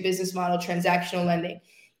specific business model, transactional lending.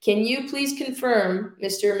 Can you please confirm,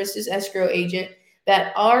 Mr. or Mrs. Escrow Agent,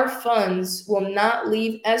 that our funds will not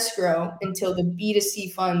leave escrow until the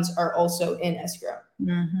B2C funds are also in escrow?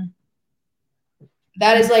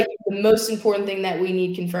 That is like the most important thing that we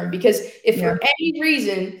need confirmed, because if for any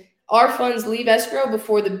reason our funds leave escrow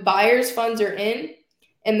before the buyer's funds are in,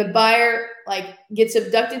 and the buyer like gets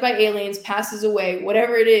abducted by aliens, passes away,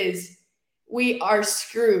 whatever it is, we are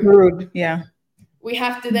screwed. Yeah. We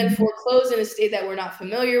have to then foreclose in a state that we're not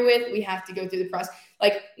familiar with. We have to go through the process.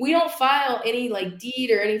 Like, we don't file any like deed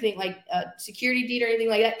or anything like security deed or anything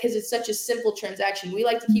like that because it's such a simple transaction. We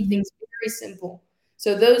like to keep things very simple.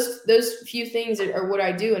 So those few things are what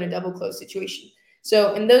I do in a double close situation.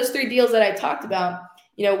 So in those 3 deals that I talked about,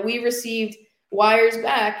 we received wires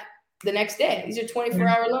back the next day. These are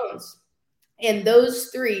 24-hour loans. And those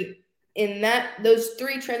 3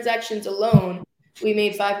 transactions alone, we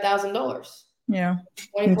made $5,000. Yeah.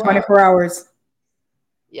 24 hours.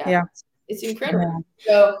 Yeah. It's incredible.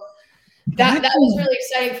 So that was really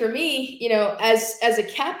exciting for me, as a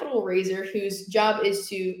capital raiser whose job is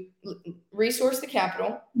to resource the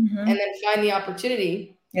capital and then find the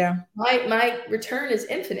opportunity. Yeah. My return is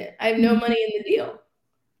infinite. I have no money in the deal.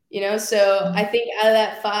 So I think out of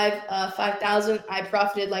that 5,000, I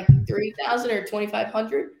profited like 3,000 or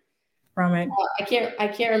 2,500 from it. I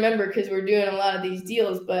can't remember because we're doing a lot of these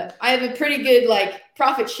deals, but I have a pretty good like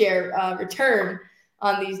profit share return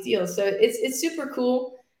on these deals. So it's super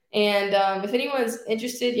cool. And if anyone's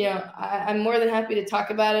interested, I'm more than happy to talk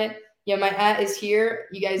about it. My @ is here.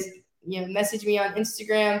 You guys, message me on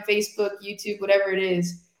Instagram, Facebook, YouTube, whatever it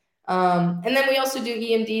is. And then we also do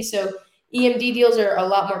EMD. So EMD deals are a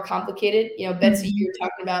lot more complicated. Betsy, you were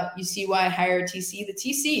talking about, you see why I hire a TC. The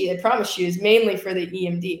TC, I promise you, is mainly for the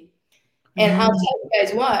EMD. And I'll tell you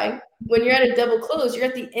guys why. When you're at a double close, you're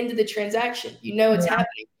at the end of the transaction. It's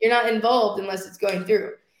happening. You're not involved unless it's going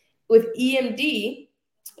through. With EMD,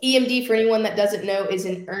 for anyone that doesn't know, is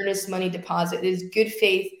an earnest money deposit. It is good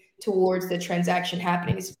faith towards the transaction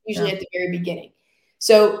happening. It's usually at the very beginning.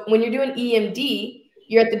 So when you're doing EMD,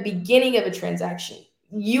 you're at the beginning of a transaction.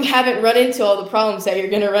 You haven't run into all the problems that you're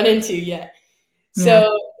going to run into yet.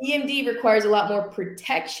 So EMD requires a lot more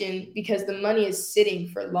protection because the money is sitting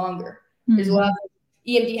for longer. There's a lot of,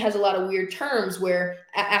 EMD has a lot of weird terms where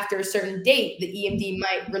after a certain date, the EMD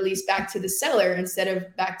might release back to the seller instead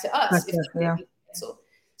of back to us.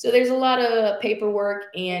 So there's a lot of paperwork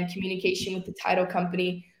and communication with the title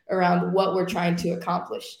company around what we're trying to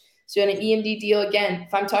accomplish. So in an EMD deal, again,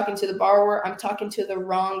 if I'm talking to the borrower, I'm talking to the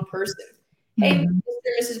wrong person. Hey, Mr. and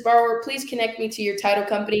Mrs. Borrower, please connect me to your title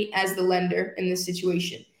company as the lender in this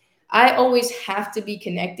situation. I always have to be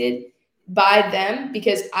connected by them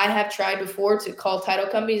because I have tried before to call title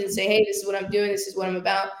companies and say, hey, this is what I'm doing. This is what I'm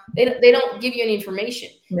about. They don't give you any information.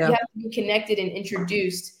 You have to be connected and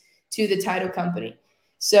introduced to the title company.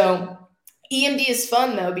 So EMD is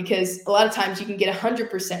fun though, because a lot of times you can get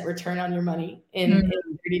 100% return on your money in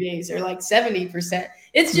 30 days or like 70%.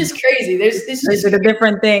 It's just crazy. These are the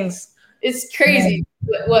different things. It's crazy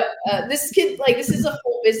what this is a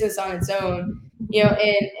whole business on its own,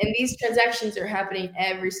 and these transactions are happening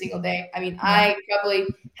every single day. I mean, I probably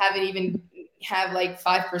haven't even have like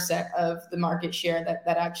 5% of the market share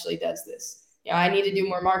that actually does this. I need to do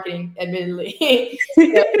more marketing, admittedly.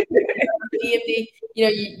 EMD,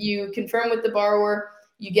 you confirm with the borrower,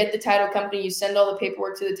 you get the title company, you send all the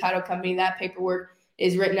paperwork to the title company. That paperwork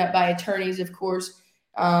is written up by attorneys, of course.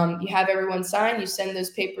 You have everyone sign, you send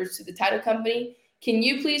those papers to the title company. Can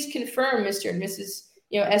you please confirm, Mr. and Mrs.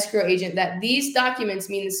 Escrow agent, that these documents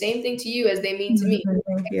mean the same thing to you as they mean to me?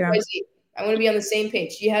 I want to be on the same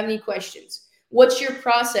page. Do you have any questions? What's your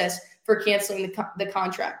process for canceling the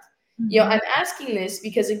contract? I'm asking this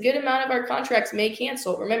because a good amount of our contracts may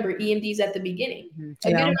cancel. Remember, EMD's at the beginning. A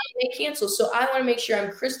good amount may cancel. So I want to make sure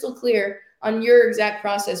I'm crystal clear on your exact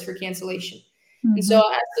process for cancellation. And so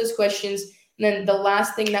I'll ask those questions. And then the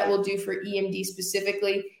last thing that we'll do for EMD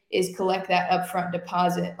specifically is collect that upfront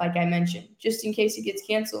deposit, like I mentioned, just in case it gets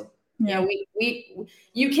canceled.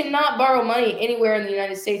 You cannot borrow money anywhere in the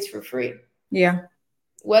United States for free.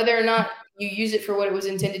 Whether or not you use it for what it was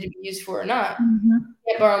intended to be used for or not, you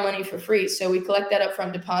can't borrow money for free. So we collect that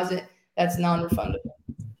upfront deposit that's non-refundable.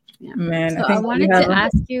 Man, so I wanted to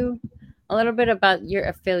ask you a little bit about your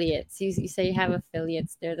affiliates. You say you have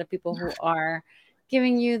affiliates. They're the people who are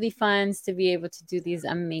giving you the funds to be able to do these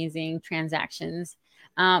amazing transactions.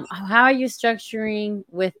 How are you structuring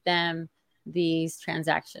with them these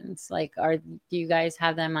transactions? Like, do you guys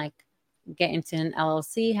have them like get into an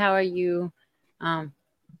LLC? How are you, how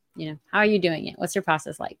are you doing it? What's your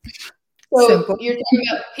process like? So you're talking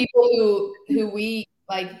about people who we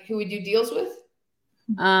do deals with?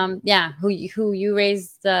 Who you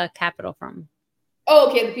raise the capital from? Oh,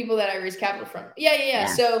 okay, the people that I raise capital from. Yeah.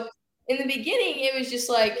 So in the beginning, it was just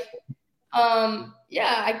like, I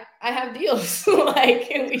have deals. Like,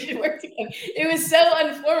 we should work together. It was so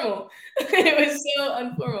informal. And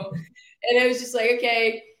it was just like,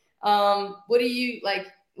 okay, what do you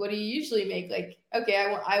usually make? Like, okay,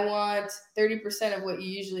 I want 30% of what you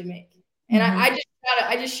usually make. And I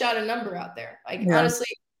just shot a number out there. Like, honestly,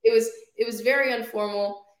 it was very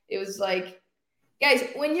informal. It was like guys,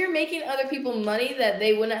 when you're making other people money that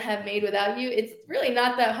they wouldn't have made without you, it's really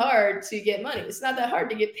not that hard to get money. It's not that hard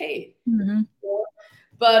to get paid. Mm-hmm.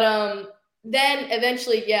 But then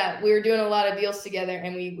eventually, yeah, we were doing a lot of deals together,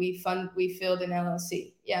 and we filled an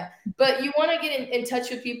LLC. Yeah, but you want to get in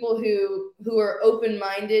touch with people who are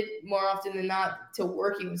open-minded more often than not to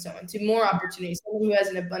working with someone, to more opportunities, someone who has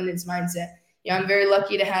an abundance mindset. Yeah, I'm very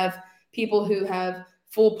lucky to have people who have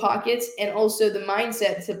full pockets and also the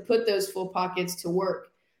mindset to put those full pockets to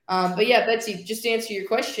work. But yeah, Betsy, just to answer your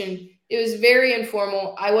question, it was very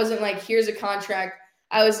informal. I wasn't like, here's a contract.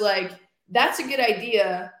 I was like, that's a good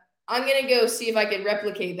idea. I'm going to go see if I can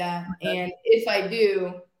replicate that. And if I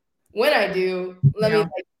do, when I do, let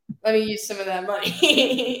me use some of that money.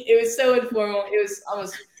 It was so informal. It was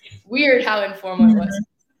almost weird how informal it was.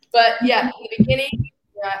 But yeah, in the beginning,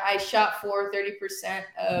 I shot for 30%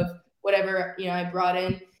 of whatever, I brought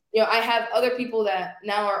in. I have other people that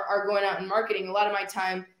now are going out and marketing. A lot of my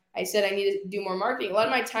time, I said I need to do more marketing. A lot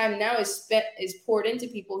of my time now is poured into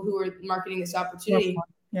people who are marketing this opportunity.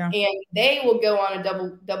 Yeah. And they will go on a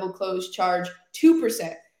double close charge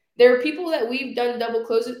 2%. There are people that we've done double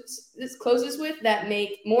closes with that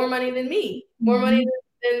make more money than me, more money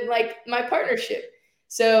than like my partnership.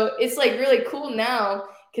 So it's like really cool now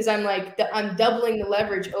because I'm like, I'm doubling the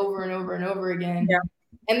leverage over and over and over again. Yeah.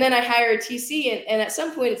 And then I hire a TC, and at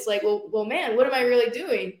some point it's like, well, man, what am I really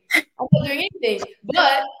doing? I'm not doing anything,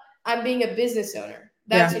 but I'm being a business owner.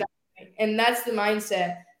 That's what I'm doing. And that's the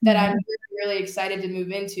mindset that I'm really excited to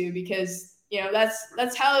move into because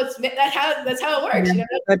that's how it works.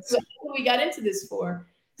 That's what we got into this for.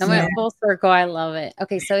 I went full circle. I love it.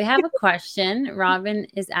 Okay, so we have a question. Robin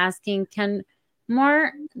is asking, can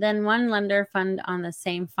more than one lender fund on the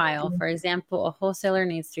same file? For example, a wholesaler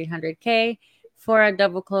needs $300K for a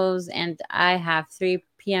double close, and I have 3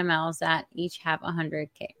 PMLs that each have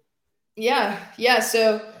 $100K. Yeah.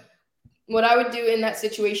 So what I would do in that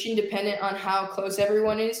situation, dependent on how close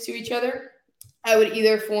everyone is to each other, I would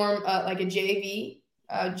either form like a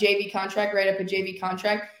JV contract, write up a JV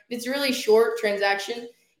contract. If it's really short transaction,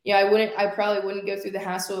 I probably wouldn't go through the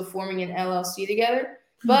hassle of forming an LLC together.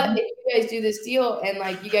 But if you guys do this deal and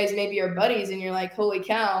like you guys maybe are buddies and you're like, holy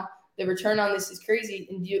cow, the return on this is crazy,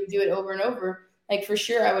 and do it over and over, like for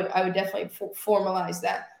sure, I would definitely formalize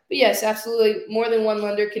that. But yes, absolutely, more than one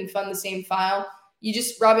lender can fund the same file.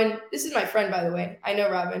 Robin, this is my friend, by the way. I know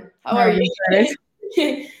Robin. How are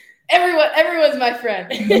you? Everyone's my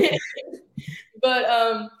friend.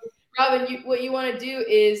 But Robin, what you want to do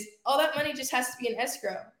is all that money just has to be in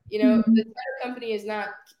escrow. The title company is not,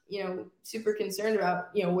 super concerned about,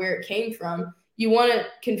 where it came from. You want to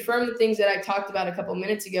confirm the things that I talked about a couple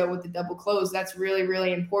minutes ago with the double close. That's really,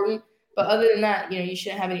 really important. But other than that, you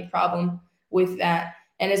shouldn't have any problem with that.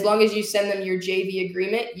 And as long as you send them your JV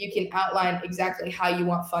agreement, you can outline exactly how you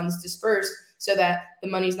want funds dispersed so that the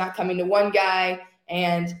money's not coming to one guy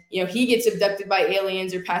and, he gets abducted by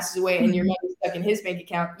aliens or passes away and your money's stuck in his bank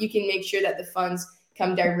account. You can make sure that the funds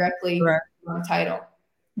come directly on title.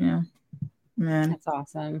 Yeah. Man. That's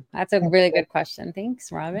awesome. That's a really good question.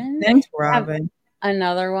 Thanks, Robin. Thanks, Robin.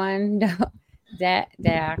 Another one,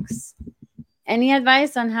 Dax. Any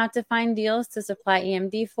advice on how to find deals to supply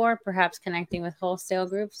EMD for, perhaps connecting with wholesale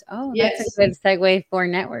groups? Oh, that's a good segue for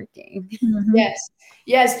networking. Mm-hmm.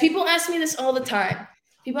 Yes. People ask me this all the time.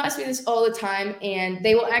 And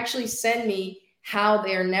they will actually send me how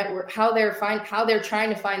they're trying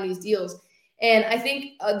to find these deals. And I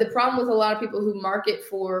think the problem with a lot of people who market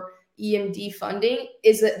for EMD funding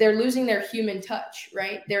is that they're losing their human touch,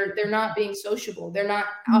 right? They're not being sociable. They're not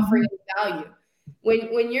offering value.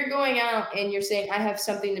 When you're going out and you're saying, I have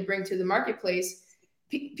something to bring to the marketplace,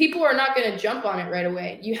 people are not going to jump on it right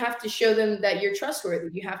away. You have to show them that you're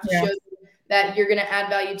trustworthy. You have to show them that you're going to add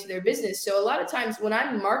value to their business. So a lot of times when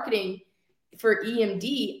I'm marketing for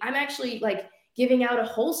EMD, I'm actually like giving out a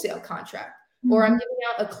wholesale contract or I'm giving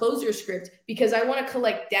out a closer script because I want to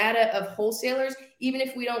collect data of wholesalers. Even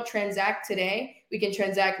if we don't transact today, we can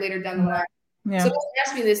transact later down the line. Yeah. So someone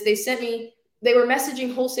asked me this, they were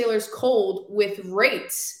messaging wholesalers cold with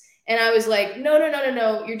rates. And I was like, no.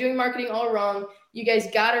 You're doing marketing all wrong. You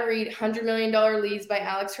guys got to read $100 Million Leads by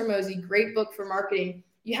Alex Hormozi. Great book for marketing.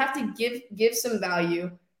 You have to give some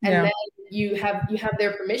value. And then you have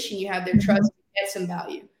their permission. You have their trust to get some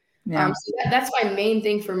value. Yeah. So that's my main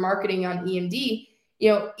thing for marketing on EMD.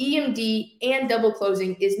 EMD and double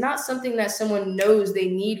closing is not something that someone knows they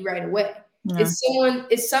need right away. Yeah.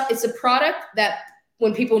 It's a product that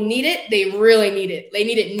when people need it, they really need it. They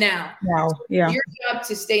need it now. Wow. Yeah. So your job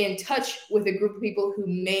to stay in touch with a group of people who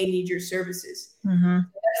may need your services. Mm-hmm.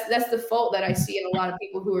 So that's the fault that I see in a lot of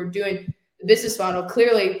people who are doing the business model.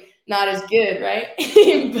 Clearly, not as good, right?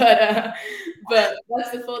 But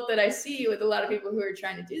that's the fault that I see with a lot of people who are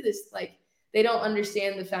trying to do this. Like, they don't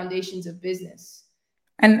understand the foundations of business.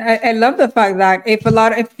 And I love the fact that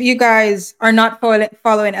if you guys are not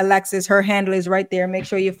following Alexis, her handle is right there. Make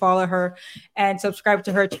sure you follow her and subscribe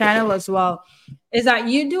to her channel as well. Is that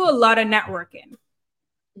you do a lot of networking,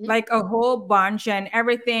 like a whole bunch, and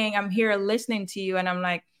everything. I'm here listening to you, and I'm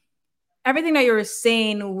like, everything that you're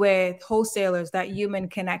saying with wholesalers, that human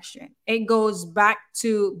connection, it goes back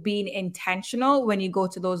to being intentional when you go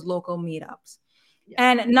to those local meetups.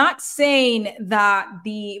 And not saying that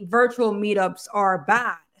the virtual meetups are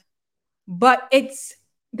bad, but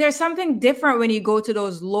there's something different when you go to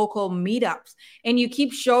those local meetups and you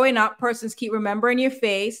keep showing up, persons keep remembering your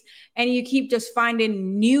face, and you keep just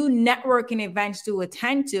finding new networking events to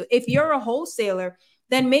attend to. If you're a wholesaler,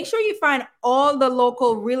 then make sure you find all the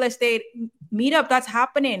local real estate meetup that's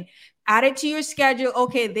happening. Add it to your schedule.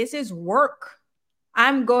 Okay, this is work.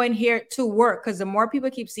 I'm going here to work, because the more people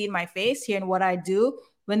keep seeing my face, hearing what I do,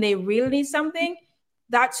 when they really need something,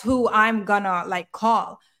 that's who I'm gonna like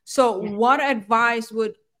call. So what advice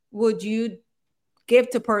would you give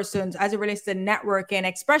to persons as it relates to networking,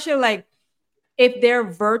 especially like if they're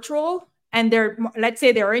virtual and let's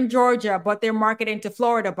say they're in Georgia, but they're marketing to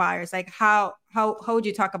Florida buyers? Like how would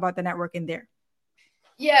you talk about the networking there?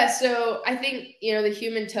 Yeah, so I think, the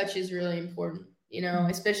human touch is really important,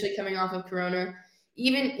 especially coming off of Corona.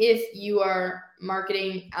 Even if you are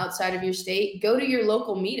marketing outside of your state, go to your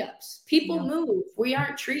local meetups. People move. We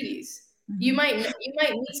aren't trees. You might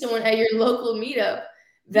meet someone at your local meetup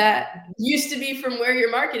that used to be from where your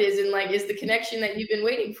market is, and like is the connection that you've been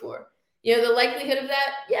waiting for. The likelihood of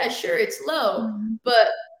that, yeah, sure, it's low, but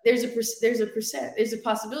there's a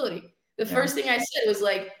possibility. The first thing I said was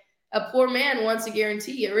like, a poor man wants a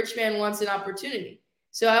guarantee, a rich man wants an opportunity.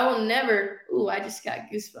 So I will never. Ooh, I just got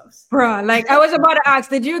goosebumps. Bruh, like I was about to ask,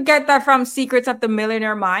 did you get that from Secrets of the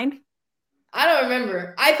Millionaire Mind? I don't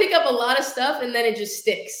remember. I pick up a lot of stuff and then it just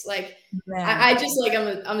sticks. Like I just like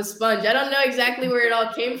I'm a sponge. I don't know exactly where it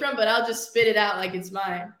all came from, but I'll just spit it out like it's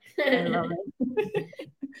mine. I love it.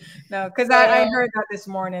 No, because I heard that this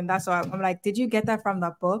morning. That's why I'm like, did you get that from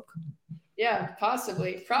the book? Yeah,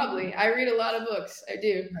 possibly, probably. I read a lot of books. I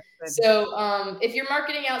do. So if you're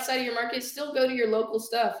marketing outside of your market, still go to your local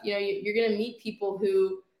stuff. You're going to meet people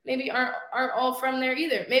who maybe aren't all from there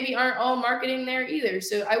either. Maybe aren't all marketing there either.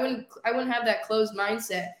 So I wouldn't have that closed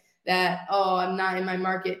mindset that, oh, I'm not in my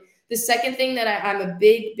market. The second thing that I'm a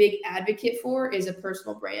big advocate for is a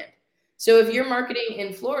personal brand. So if you're marketing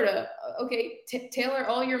in Florida, okay, tailor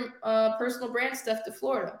all your personal brand stuff to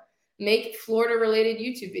Florida. Make Florida-related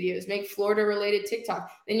YouTube videos. Make Florida-related TikTok.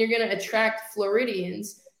 Then you're going to attract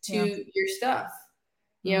Floridians to your stuff,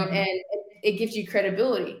 and it gives you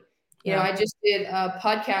credibility. I just did a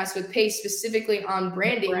podcast with Pace specifically on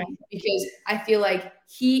branding because I feel like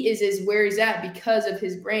he is where he's at because of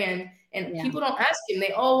his brand. And people don't ask him.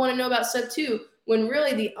 They all want to know about Sub 2 when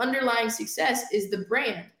really the underlying success is the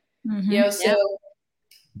brand. So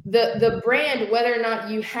the brand, whether or not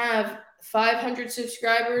you have 500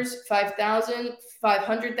 subscribers, 5,000,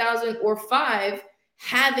 500,000, or 5,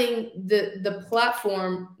 having the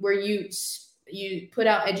platform where you put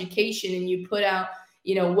out education and you put out,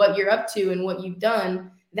 what you're up to and what you've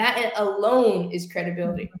done, that alone is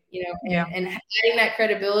credibility, and adding that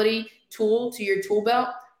credibility tool to your tool belt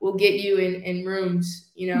will get you in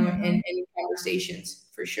rooms, and conversations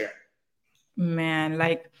for sure. Man,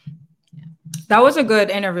 like that was a good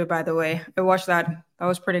interview, by the way. I watched that. That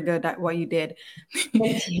was pretty good. That what you did.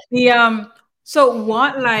 So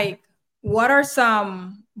what are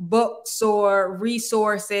some books or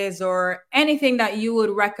resources or anything that you would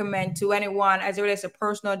recommend to anyone as it relates to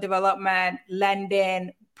personal development,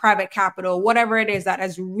 lending, private capital, whatever it is that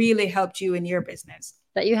has really helped you in your business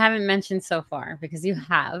that you haven't mentioned so far? Because you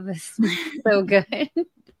have. So good.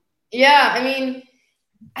 Yeah, I mean,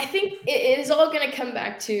 I think it is all going to come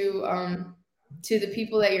back to the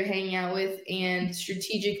people that you're hanging out with and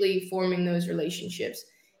strategically forming those relationships.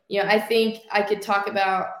 I think I could talk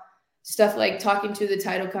about stuff like talking to the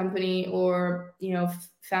title company or,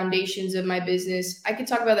 foundations of my business. I could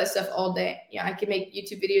talk about that stuff all day. I could make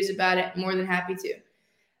YouTube videos about it. More than happy to.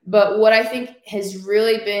 But what I think has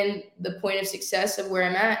really been the point of success of where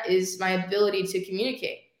I'm at is my ability to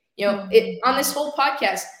communicate. On this whole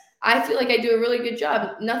podcast, I feel like I do a really good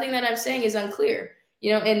job. Nothing that I'm saying is unclear,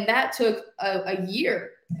 and that took a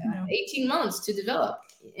year, 18 months to develop,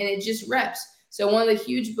 and it just reps. So one of the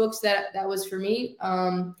huge books that was for me,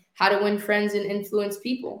 How to Win Friends and Influence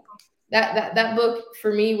People. That book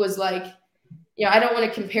for me was like, I don't want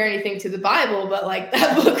to compare anything to the Bible, but like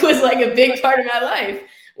that book was like a big part of my life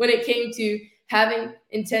when it came to having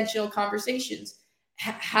intentional conversations,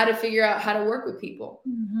 how to figure out how to work with people,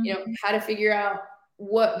 how to figure out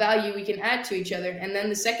what value we can add to each other. And then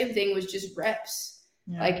the second thing was just reps.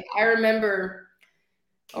 Yeah. Like I remember,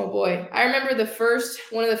 oh boy, I remember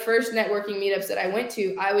one of the first networking meetups that I went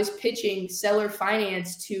to, I was pitching seller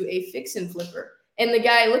finance to a fix and flipper. And the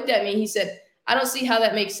guy looked at me, he said, I don't see how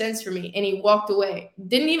that makes sense for me. And he walked away,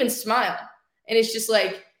 didn't even smile. And it's just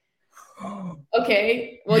like,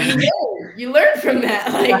 okay, well, you learn from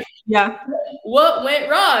that. Like, yeah, what went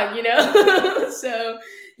wrong, So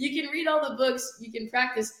you can read all the books, you can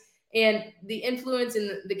practice, and the influence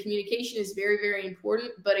and the communication is very, very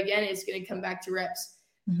important. But again, it's going to come back to reps.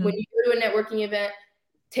 Mm-hmm. When you go to a networking event,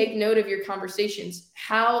 take note of your conversations.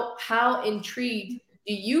 How intrigued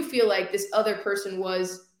do you feel like this other person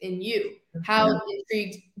was in you? How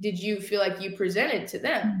intrigued did you feel like you presented to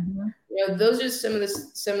them? Mm-hmm. Those are some of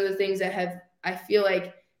the things that I feel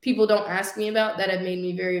like people don't ask me about that have made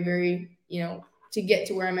me very, very, to get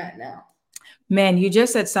to where I'm at now. Man, you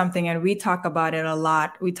just said something, and we talk about it a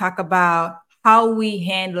lot. We talk about how we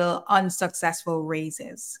handle unsuccessful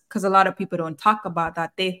raises, because a lot of people don't talk about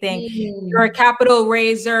that. They think you're a capital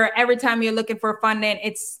raiser. Every time you're looking for funding,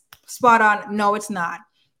 it's spot on. No, it's not.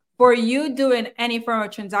 For you doing any form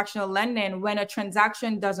of transactional lending, when a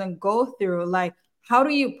transaction doesn't go through, like, how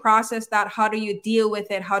do you process that? How do you deal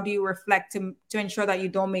with it? How do you reflect to ensure that you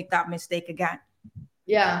don't make that mistake again?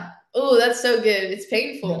 Yeah. Oh, that's so good. It's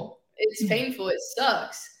painful. It's painful. It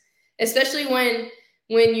sucks. Especially when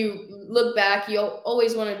you look back, you'll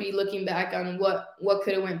always want to be looking back on what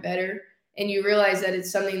could have went better. And you realize that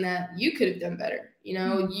it's something that you could have done better.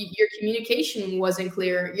 Your communication wasn't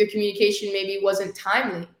clear. Your communication maybe wasn't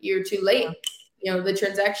timely. You're too late. The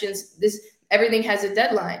transactions, everything has a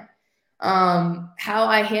deadline. How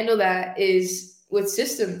I handle that is with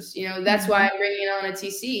systems. That's why I'm bringing on a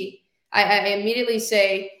TC. I immediately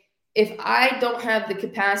say, if I don't have the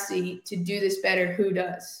capacity to do this better, who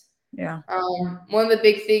does? Yeah. One of the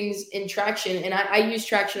big things in Traction, and I use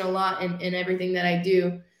Traction a lot in everything that I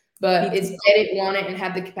do, but it's get it, want it, and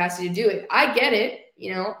have the capacity to do it. I get it.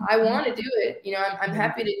 I want to do it. I'm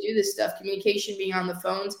happy to do this stuff, communication, being on the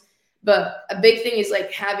phones, but a big thing is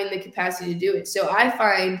like having the capacity to do it. So I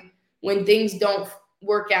find when things don't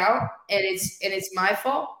work out and it's my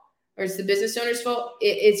fault or it's the business owner's fault,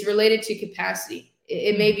 it's related to capacity.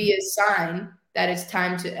 It may be a sign that it's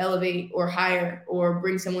time to elevate or hire or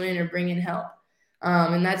bring someone in or bring in help.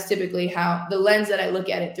 And that's typically how the lens that I look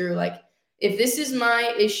at it through. Like, if this is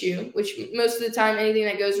my issue, which most of the time anything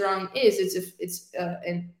that goes wrong it's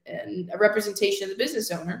a representation of the business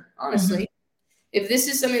owner, honestly. If this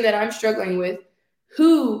is something that I'm struggling with,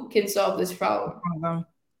 who can solve this problem?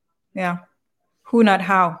 Yeah. Who, not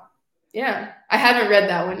how. Yeah. I haven't read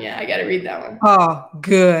that one yet. I got to read that one. Oh,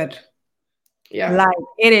 good. Yeah. Like,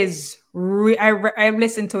 it is. I've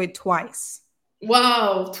listened to it twice.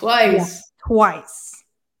 Wow. Twice. Yeah, twice.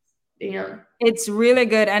 Damn. It's really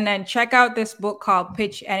good. And then check out this book called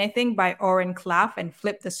Pitch Anything by Oren Klaff and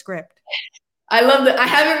flip the script. I love that. I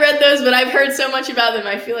haven't read those, but I've heard so much about them.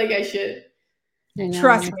 I feel like I should.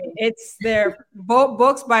 Trust me. It's their both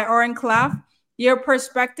books by Oren Klaff. Your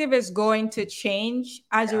perspective is going to change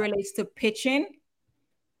as it relates to pitching.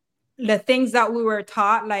 The things that we were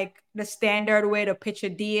taught, like the standard way to pitch a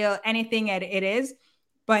deal, anything it is.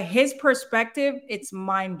 But his perspective, it's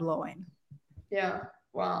mind-blowing. Yeah.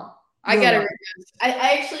 Wow. I got to read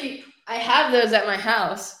those. I have those at my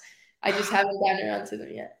house. I just haven't gotten around to them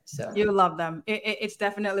yet. So you love them. It's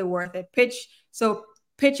definitely worth it.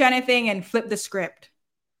 Pitch Anything and Flip the Script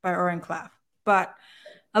by Oren Klaff. But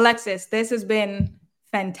Alexis, this has been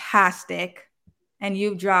fantastic. And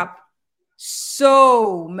you've dropped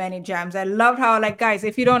so many gems. I loved how, like, guys,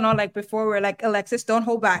 if you don't know, like before, we're like, Alexis, don't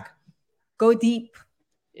hold back. Go deep.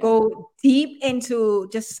 Yeah. Go deep into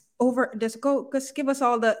just give us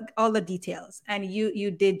all the details. And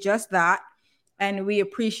you did just that. And we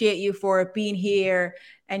appreciate you for being here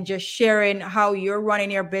and just sharing how you're running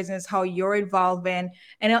your business, how you're evolving,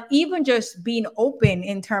 and even just being open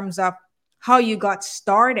in terms of how you got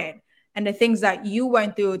started and the things that you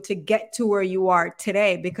went through to get to where you are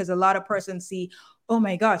today. Because a lot of persons see, oh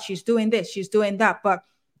my God, she's doing this, she's doing that. But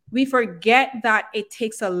we forget that it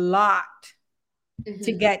takes a lot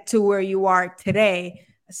to get to where you are today.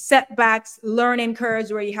 Setbacks, learning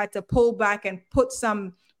curves where you had to pull back and put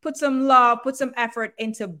some love, put some effort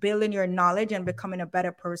into building your knowledge and becoming a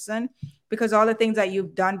better person, because all the things that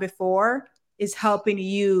you've done before is helping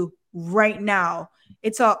you right now.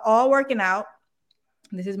 It's all working out.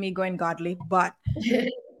 This is me going godly, but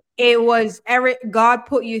it was God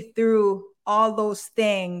put you through all those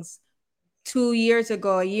things 2 years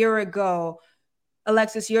ago, a year ago,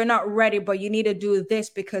 Alexis, you're not ready, but you need to do this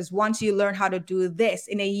because once you learn how to do this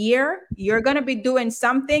in a year, you're going to be doing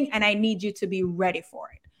something and I need you to be ready for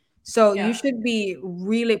it. So you should be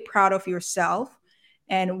really proud of yourself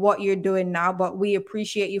and what you're doing now. But we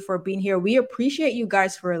appreciate you for being here. We appreciate you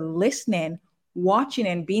guys for listening, watching,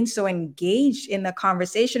 and being so engaged in the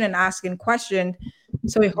conversation and asking questions.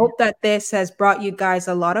 So we hope that this has brought you guys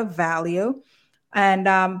a lot of value. And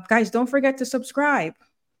guys, don't forget to subscribe.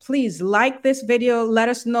 Please like this video. Let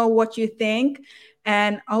us know what you think.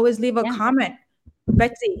 And always leave a comment.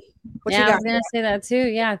 Betsy, what you I got? was gonna say that too.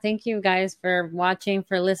 Yeah, thank you guys for watching,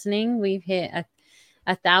 for listening. We've hit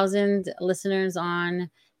 1,000 listeners on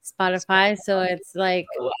Spotify, so it's like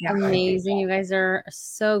amazing. You guys are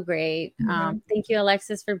so great. Thank you,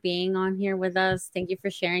 Alexis, for being on here with us. Thank you for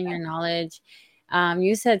sharing your knowledge.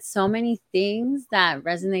 You said so many things that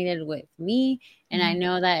resonated with me, and I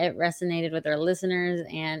know that it resonated with our listeners.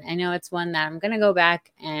 And I know it's one that I'm gonna go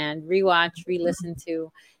back and rewatch, re-listen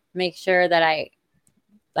to, make sure that I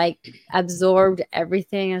absorbed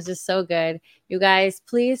everything. It was just so good. You guys,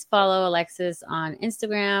 please follow Alexis on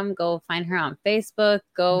Instagram. Go find her on Facebook.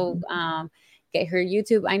 Go get her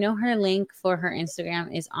YouTube. I know her link for her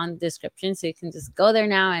Instagram is on the description, so you can just go there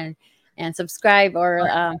now and subscribe or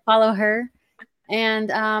follow her. And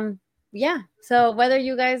so whether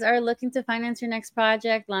you guys are looking to finance your next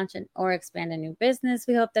project, launch or expand a new business,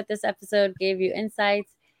 we hope that this episode gave you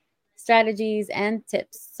insights, strategies, and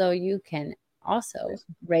tips so you can also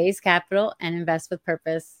raise capital and invest with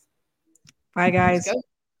purpose. Bye, guys.